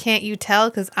best. Can't you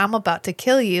tell? Because I'm about to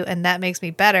kill you and that makes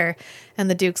me better. And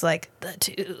the Duke's like, the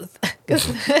tooth.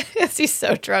 Because he's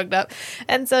so drugged up.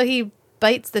 And so he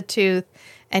bites the tooth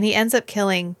and he ends up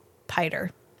killing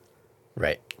Piter.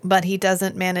 Right. But he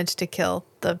doesn't manage to kill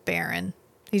the Baron.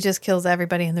 He just kills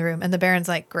everybody in the room. And the Baron's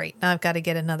like, great, now I've got to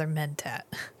get another mentat.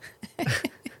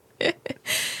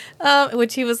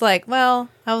 Which he was like, well,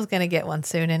 I was going to get one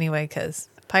soon anyway, because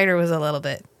Piter was a little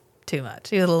bit too much.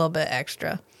 He was a little bit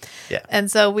extra. Yeah. And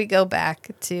so we go back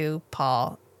to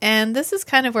Paul. And this is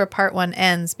kind of where part one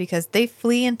ends, because they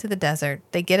flee into the desert.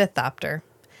 They get a thopter.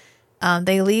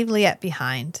 They leave Liette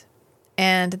behind.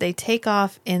 And they take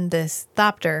off in this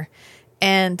thopter.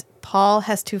 And Paul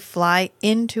has to fly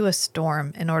into a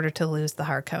storm in order to lose the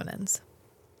Harkonnens.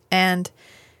 And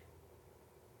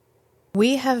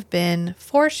we have been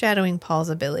foreshadowing Paul's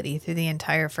ability through the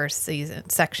entire first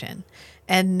section.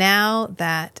 And now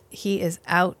that he is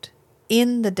out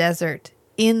in the desert,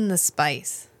 in the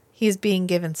spice, he is being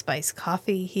given spice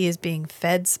coffee. He is being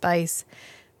fed spice.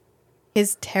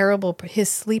 His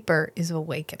sleeper is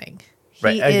awakening.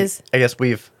 Right. I guess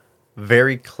we've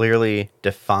very clearly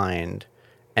defined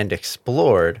and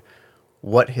explored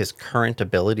what his current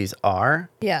abilities are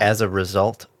as a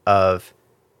result of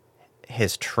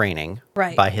his training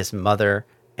by his mother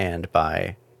and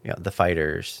by the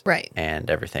fighters and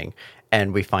everything.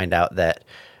 And we find out that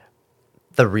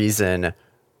the reason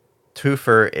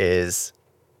Toofer is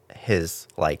his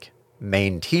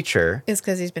main teacher is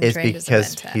because he's been trained as a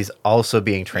mentat. He's also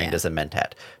being trained as a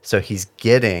mentat. So he's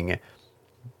getting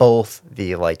both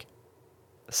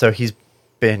so he's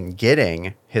been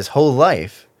getting his whole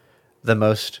life the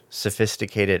most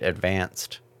sophisticated,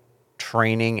 advanced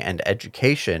training and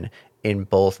education in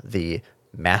both the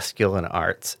masculine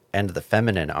arts and the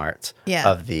feminine arts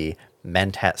of the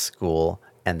mentat school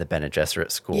and the Bene Gesserit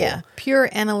school. Yeah, pure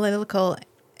analytical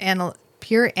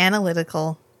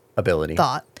ability,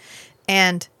 thought,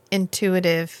 and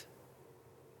intuition,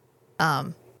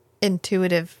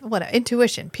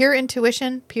 pure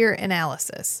intuition, pure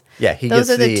analysis. Yeah, those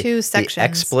are the two sections. The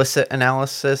explicit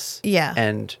analysis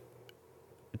and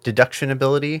deduction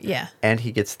ability. Yeah. And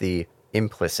he gets the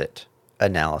implicit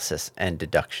analysis and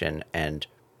deduction. And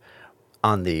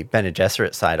on the Bene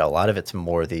Gesserit side, a lot of it's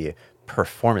more the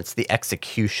performance, the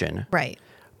execution. Right.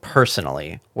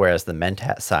 Personally, whereas the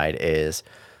mentat side is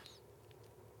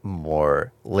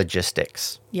more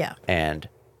logistics. Yeah. And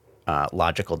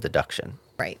logical deduction.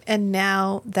 Right. And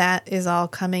now that is all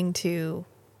coming to,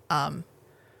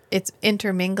 it's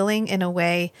intermingling in a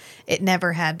way it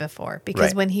never had before.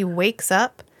 Because when he wakes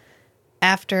up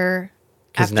after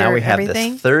now we have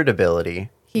everything, this third ability,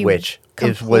 which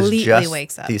was just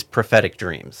wakes up. These prophetic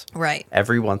dreams. Right.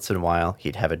 Every once in a while,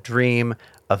 he'd have a dream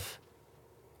of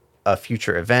a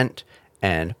future event,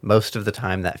 and most of the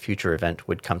time that future event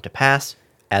would come to pass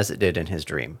as it did in his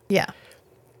dream. Yeah.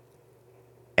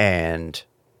 And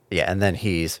then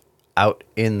he's out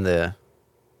in the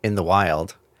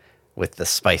wild with the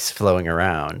spice flowing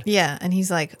around. Yeah, and he's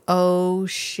like, "Oh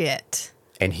shit."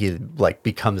 And he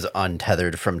becomes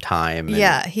untethered from time.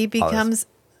 Yeah, he becomes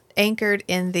anchored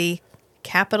in the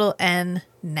capital N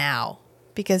now,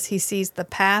 because he sees the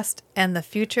past and the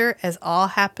future as all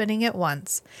happening at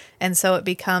once. And so it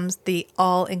becomes the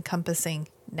all-encompassing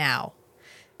now.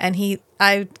 And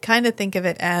I kind of think of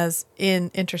it as in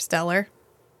Interstellar,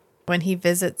 when he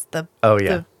visits the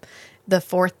the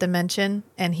fourth dimension,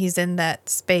 and he's in that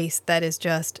space that is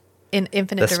just in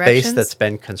infinite The directions. space that's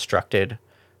been constructed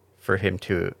for him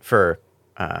for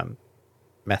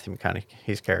Matthew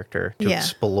McConaughey's character to Yeah.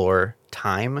 explore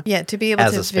time. Yeah, to be able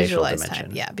as to a spatial visualize dimension.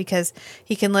 time. Yeah, because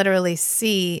he can literally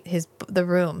see the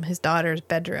room, his daughter's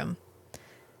bedroom,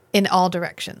 in all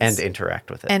directions. And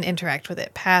interact with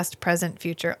it. Past, present,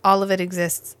 future. All of it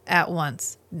exists at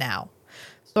once now.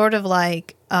 Sort of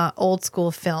like old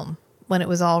school film when it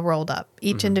was all rolled up.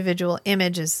 Each individual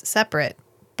image is separate,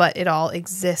 but it all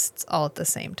exists all at the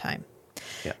same time.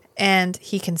 Yeah. And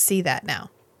he can see that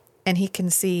now. And he can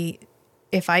see,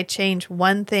 if I change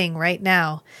one thing right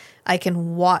now, I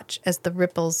can watch as the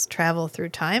ripples travel through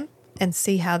time and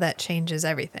see how that changes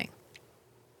everything.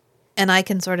 And I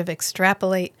can sort of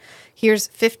extrapolate, here's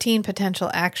 15 potential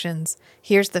actions.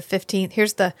 Here's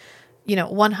the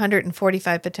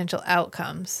 145 potential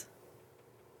outcomes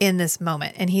in this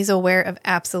moment. And he's aware of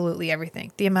absolutely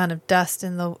everything. The amount of dust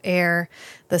in the air,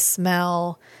 the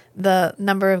smell, the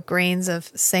number of grains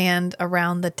of sand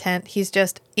around the tent. He's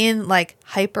just in like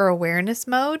hyper awareness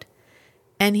mode,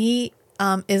 and he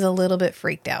is a little bit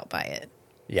freaked out by it.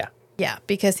 Yeah. Yeah,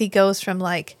 because he goes from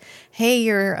like, hey,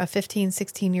 you're a 15,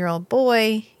 16-year-old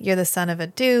boy, you're the son of a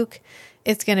duke,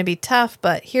 it's going to be tough,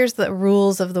 but here's the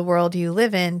rules of the world you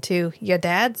live in, to your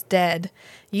dad's dead,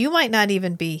 you might not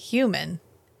even be human,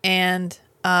 and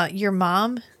your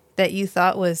mom that you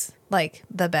thought was like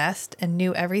the best and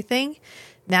knew everything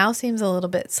now seems a little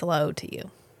bit slow to you.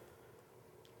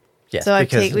 Yes, So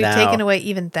because we've now, taken away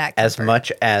even that comfort. as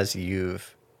much as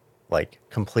you've like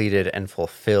completed and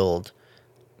fulfilled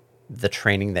the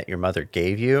training that your mother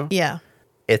gave you, Yeah.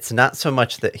 it's not so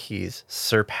much that he's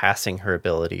surpassing her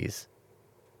abilities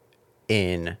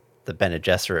in the Bene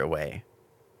Gesserit way,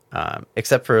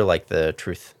 except for like the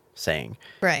truth saying.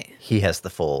 Right. He has the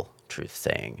full truth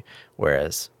saying,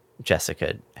 whereas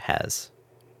Jessica has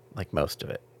like most of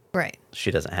it. Right.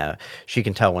 She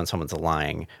can tell when someone's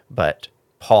lying, but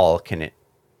Paul can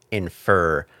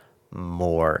infer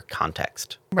more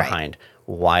context Right. behind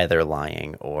why they're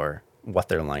lying or what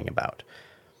they're lying about.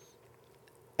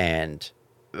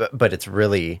 But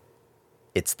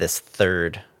it's this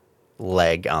third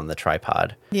leg on the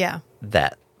tripod Yeah.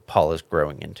 that Paul is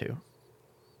growing into.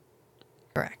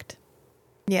 Correct.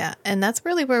 Yeah, and that's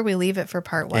really where we leave it for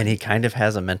part one. And he kind of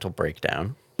has a mental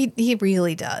breakdown. He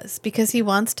really does, because he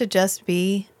wants to just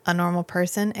be a normal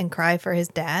person and cry for his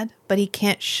dad, but he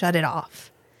can't shut it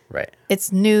off. Right.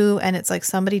 It's new, and it's like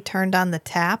somebody turned on the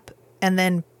tap and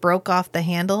then broke off the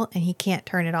handle, and he can't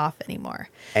turn it off anymore.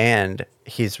 And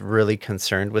he's really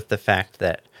concerned with the fact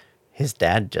that his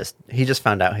dad he just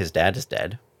found out his dad is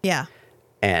dead. Yeah.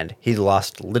 And he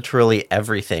lost literally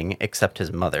everything except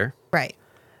his mother. Right.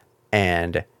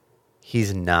 And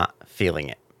he's not feeling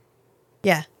it.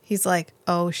 Yeah. He's like,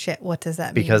 oh shit, what does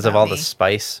that mean? Because of about all me? the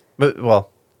spice. Well,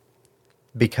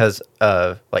 because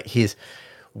of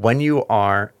when you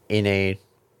are in a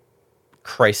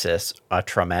crisis, a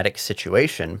traumatic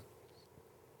situation,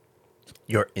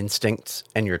 your instincts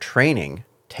and your training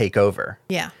take over.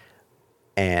 Yeah.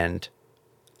 And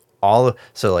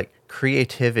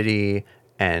creativity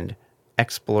and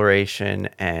exploration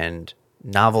and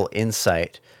novel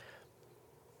insight,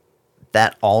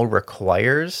 that all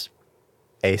requires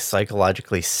a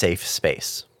psychologically safe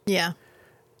space. Yeah.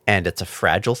 And it's a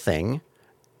fragile thing,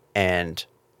 and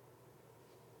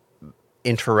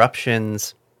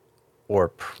interruptions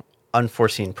or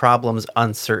unforeseen problems,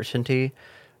 uncertainty,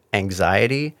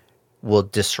 anxiety will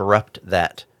disrupt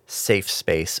that safe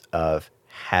space of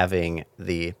having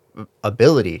the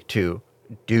ability to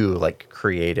do like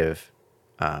creative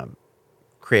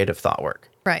thought work.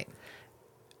 Right.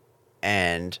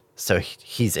 And so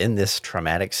he's in this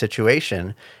traumatic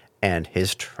situation, and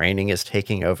his training is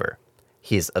taking over.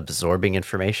 He's absorbing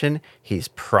information, he's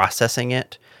processing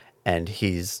it, and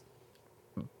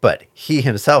but he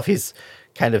himself, he's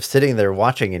kind of sitting there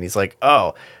watching, and he's like,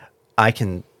 oh, I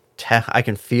can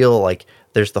feel like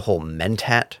there's the whole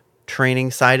mentat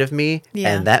training side of me,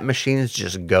 Yeah. and that machine is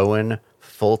just going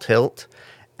full tilt.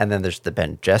 And then there's the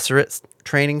Ben Gesserit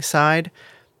training side,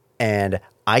 and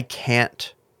I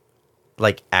can't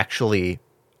actually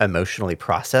emotionally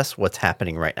process what's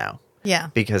happening right now. Yeah.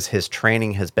 Because his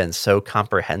training has been so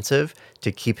comprehensive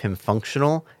to keep him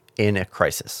functional in a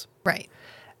crisis. Right.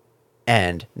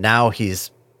 And now he's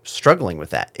struggling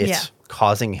with that. It's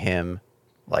causing him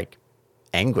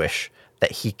anguish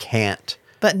that he can't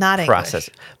But not process.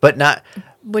 English. But not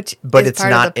Which but is it's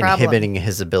part not of the problem. inhibiting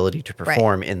his ability to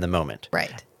perform in the moment.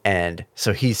 Right. And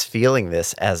so he's feeling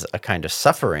this as a kind of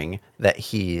suffering that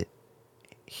he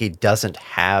doesn't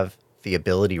have the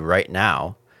ability right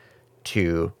now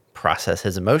to process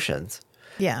his emotions.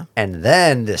 Yeah. And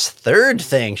then this third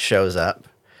thing shows up,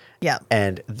 Yeah.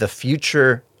 and the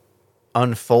future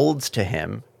unfolds to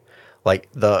him, like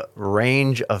the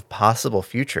range of possible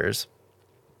futures.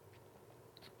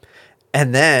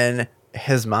 And then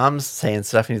his mom's saying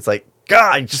stuff, and he's like,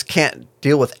 God, I just can't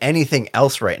deal with anything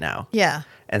else right now. Yeah.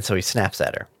 And so he snaps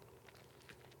at her.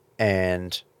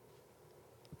 And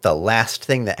the last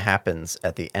thing that happens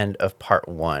at the end of part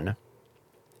 1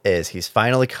 is he's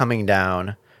finally coming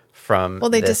down from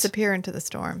Well, they disappear into the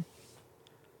storm.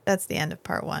 That's the end of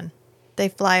part 1. They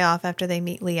fly off after they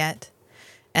meet Liette,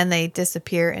 and they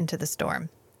disappear into the storm.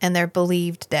 And they're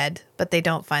believed dead, but they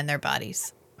don't find their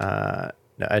bodies. No,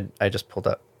 I just pulled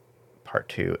up part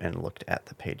 2 and looked at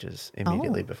the pages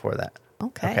immediately before that.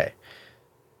 Okay.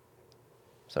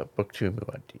 So book 2,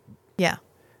 Muad'Dib. Yeah.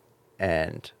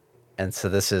 And so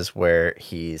this is where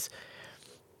he's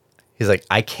like,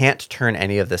 I can't turn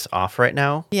any of this off right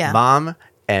now, Yeah. Mom,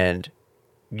 and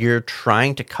you're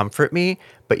trying to comfort me,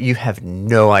 but you have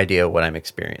no idea what I'm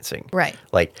experiencing. Right.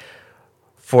 Like,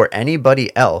 for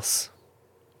anybody else,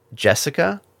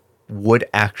 Jessica would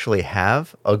actually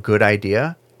have a good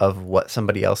idea of what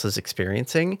somebody else is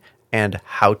experiencing and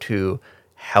how to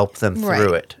help them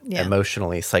through it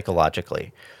emotionally,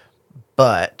 psychologically.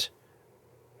 But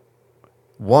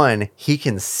one, he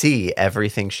can see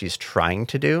everything she's trying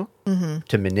to do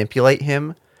to manipulate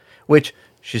him, which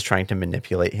she's trying to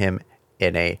manipulate him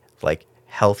in a like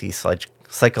healthy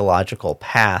psychological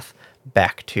path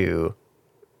back to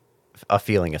a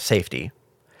feeling of safety.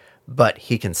 But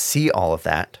he can see all of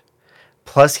that.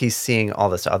 Plus he's seeing all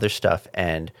this other stuff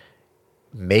and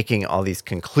making all these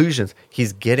conclusions.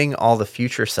 He's getting all the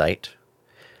future sight.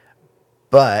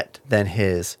 But then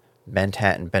his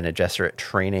Mentat and Bene Gesserit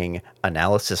training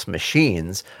analysis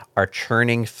machines are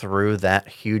churning through that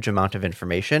huge amount of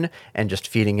information and just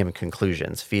feeding him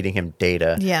conclusions, feeding him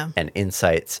data and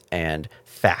insights and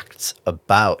facts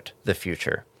about the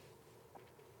future.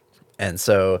 And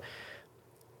so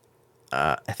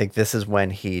I think this is when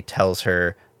he tells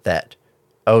her that,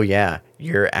 oh yeah,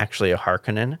 you're actually a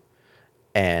Harkonnen.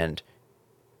 And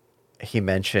he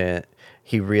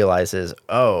realizes,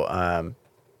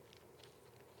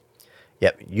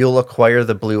 yep, you'll acquire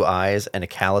the blue eyes and a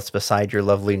callus beside your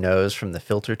lovely nose from the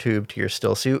filter tube to your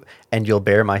still suit, and you'll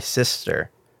bear my sister,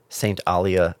 Saint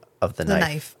Alia of the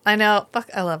Knife. I know. Fuck,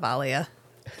 I love Alia.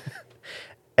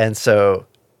 And so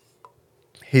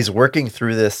he's working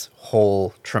through this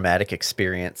whole traumatic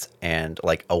experience and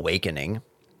like awakening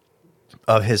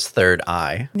of his third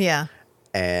eye. Yeah.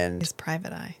 And his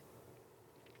private eye.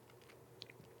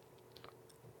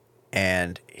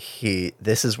 And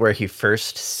this is where he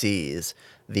first sees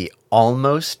the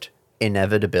almost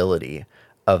inevitability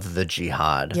of the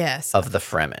jihad of the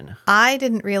Fremen. I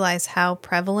didn't realize how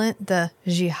prevalent the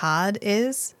jihad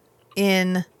is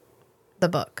in the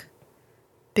book.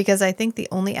 Because I think the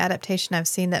only adaptation I've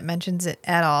seen that mentions it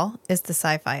at all is the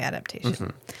sci-fi adaptation. Mm-hmm.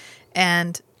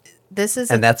 And this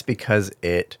is... And that's because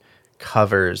it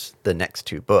covers the next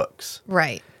 2 books.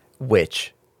 Right.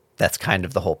 Which, that's kind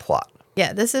of the whole plot.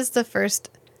 Yeah, this is the first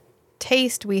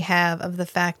taste we have of the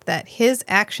fact that his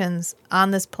actions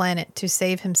on this planet to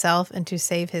save himself and to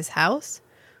save his house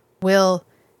will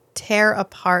tear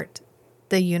apart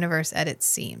the universe at its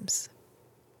seams.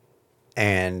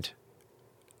 And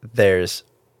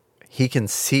he can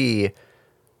see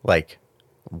like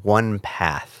one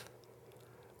path.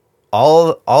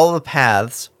 All the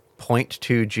paths point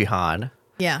to jihad.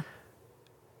 Yeah.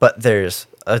 But there's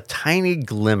a tiny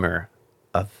glimmer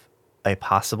of a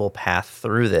possible path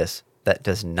through this that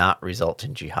does not result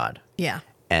in jihad. Yeah.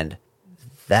 And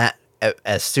that,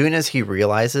 as soon as he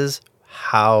realizes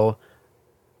how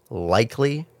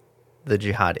likely the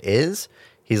jihad is,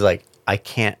 he's like, I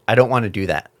don't want to do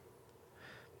that.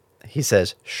 He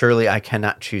says, surely I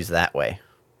cannot choose that way.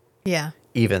 Yeah.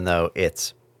 Even though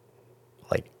it's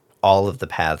like all of the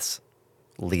paths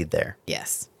lead there.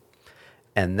 Yes.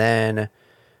 And then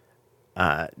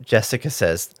Jessica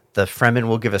says the Fremen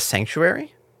will give us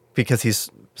sanctuary because he's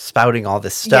spouting all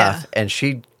this stuff and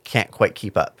she can't quite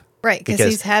keep up. Right. Because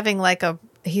he's having like a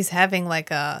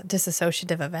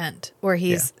disassociative event where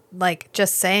he's like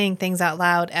just saying things out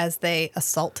loud as they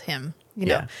assault him. You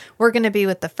know, we're going to be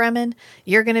with the Fremen.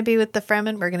 You're going to be with the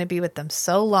Fremen. We're going to be with them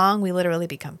so long. We literally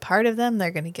become part of them.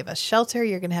 They're going to give us shelter.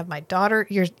 You're going to have my daughter.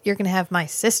 You're going to have my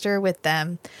sister with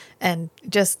them. And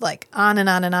just like on and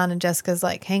on and on. And Jessica's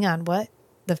like, hang on, what?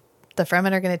 The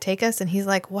Fremen are going to take us? And he's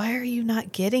like, why are you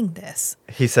not getting this?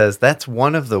 He says, that's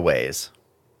one of the ways.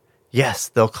 Yes,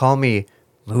 they'll call me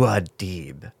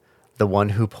Muad'Dib, the one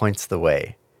who points the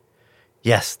way.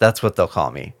 Yes, that's what they'll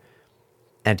call me.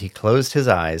 And he closed his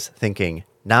eyes, thinking,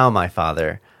 "Now, my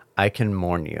father, I can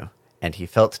mourn you." And he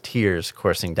felt tears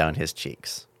coursing down his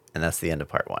cheeks. And that's the end of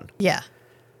part 1. Yeah.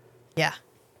 Yeah.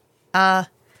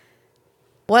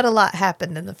 What a lot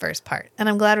happened in the first part. And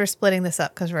I'm glad we're splitting this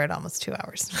up because we're at almost 2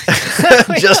 hours.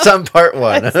 Just on part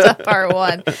 1. Just on part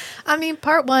 1. I mean,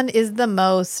 part 1 is the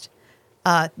most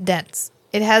dense.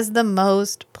 It has the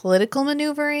most political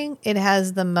maneuvering. It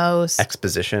has the most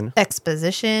Exposition.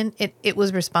 It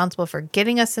was responsible for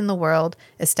getting us in the world,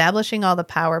 establishing all the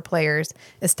power players,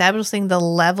 establishing the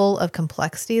level of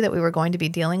complexity that we were going to be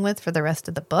dealing with for the rest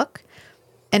of the book.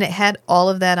 And it had all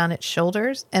of that on its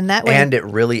shoulders. And that way, And it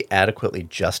really adequately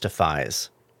justifies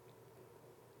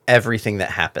everything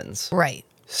that happens. right.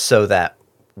 So that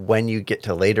when you get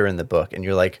to later in the book and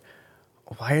you're like,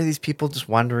 why are these people just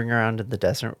wandering around in the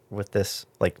desert with this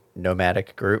like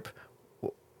nomadic group?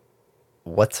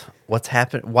 What's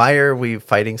happened? Why are we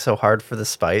fighting so hard for the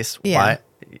spice? Yeah.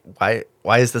 Why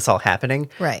is this all happening?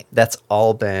 Right. That's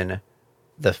all been,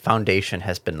 the foundation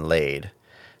has been laid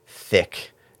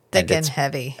thick Thick and it's-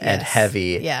 heavy. and Yes.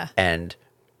 heavy. Yeah. And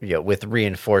with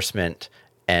reinforcement,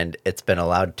 and it's been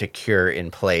allowed to cure in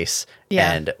place.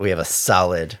 Yeah. And we have a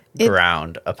solid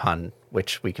ground upon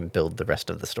which we can build the rest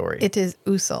of the story. It is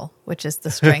usul, which is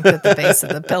the strength at the base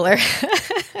of the pillar.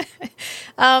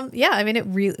 Yeah, I mean,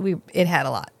 it had a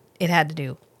lot. It had to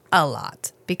do a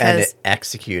lot and because it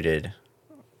executed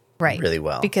right, really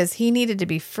well. because he needed to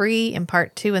be free in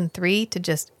part 2 and 3 to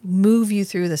just move you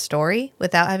through the story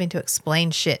without having to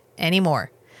explain shit anymore.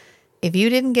 If you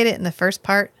didn't get it in the first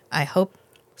part, I hope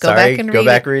go back and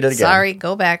read read it again. Sorry,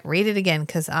 go back, read it again,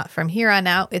 because from here on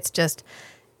out, it's just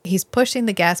he's pushing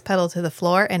the gas pedal to the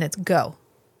floor, and it's go.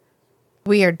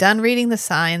 We are done reading the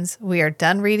signs. We are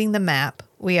done reading the map.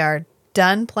 We are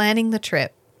done planning the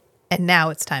trip, and now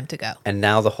it's time to go. And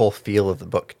now the whole feel of the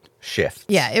book shifts.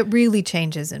 Yeah, it really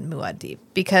changes in Muad'Dib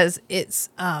because it's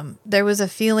there was a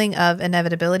feeling of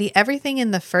inevitability. Everything in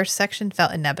the first section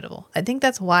felt inevitable. I think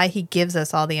that's why he gives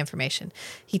us all the information.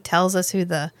 He tells us who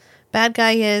the bad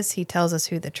guy is. He tells us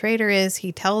who the traitor is.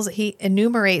 He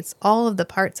enumerates all of the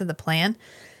parts of the plan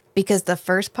because the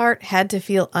first part had to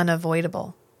feel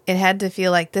unavoidable. It had to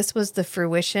feel like this was the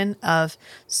fruition of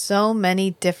so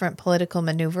many different political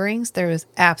maneuverings. There was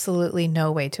absolutely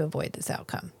no way to avoid this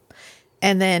outcome.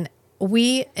 And then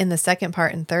we, in the second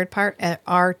part and third part,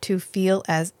 are to feel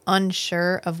as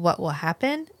unsure of what will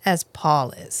happen as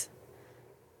Paul is.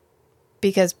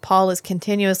 Because Paul is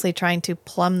continuously trying to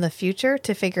plumb the future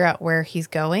to figure out where he's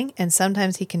going. And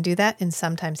sometimes he can do that and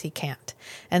sometimes he can't.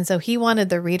 And so he wanted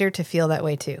the reader to feel that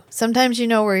way too. Sometimes you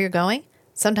know where you're going.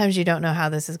 Sometimes you don't know how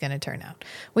this is going to turn out.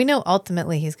 We know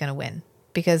ultimately he's going to win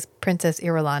because Princess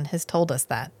Irulan has told us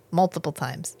that multiple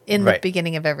times in the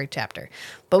beginning of every chapter.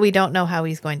 But we don't know how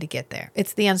he's going to get there.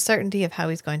 It's the uncertainty of how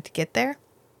he's going to get there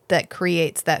that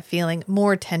creates that feeling,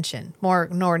 more tension,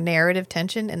 more narrative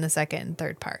tension in the second and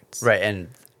third parts. Right. And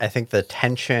I think the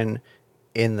tension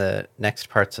in the next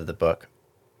parts of the book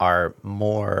are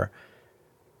more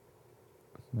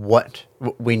what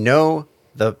we know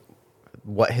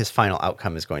what his final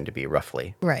outcome is going to be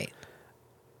roughly. Right.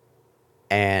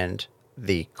 And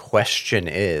the question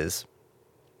is,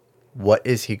 what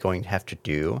is he going to have to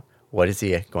do? What is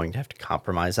he going to have to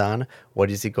compromise on? What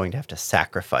is he going to have to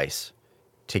sacrifice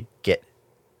to get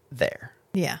there?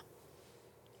 Yeah.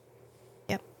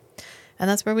 Yep. And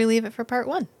that's where we leave it for part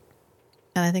 1.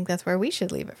 And I think that's where we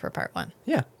should leave it for part 1.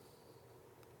 Yeah.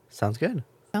 Sounds good.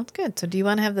 Sounds good. So do you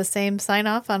want to have the same sign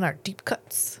off on our deep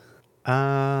cuts?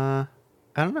 I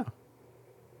don't know.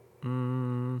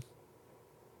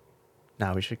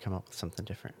 No, we should come up with something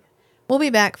different. We'll be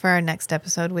back for our next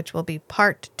episode, which will be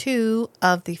part 2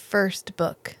 of the first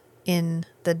book in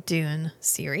the Dune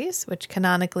series, which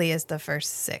canonically is the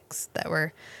first 6 that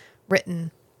were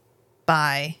written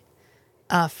by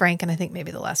Frank, and I think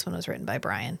maybe the last one was written by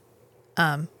Brian.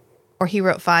 Or he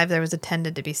wrote 5, there was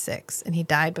intended to be 6, and he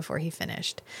died before he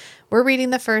finished. We're reading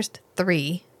the first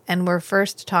 3, and we're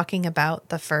first talking about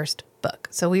the first book.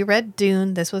 So we read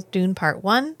Dune. This was Dune part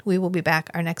 1. We will be back.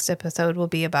 Our next episode will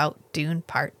be about Dune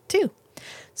part 2.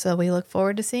 So we look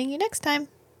forward to seeing you next time.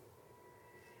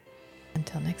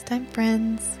 Until next time,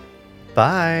 friends.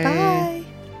 Bye. Bye.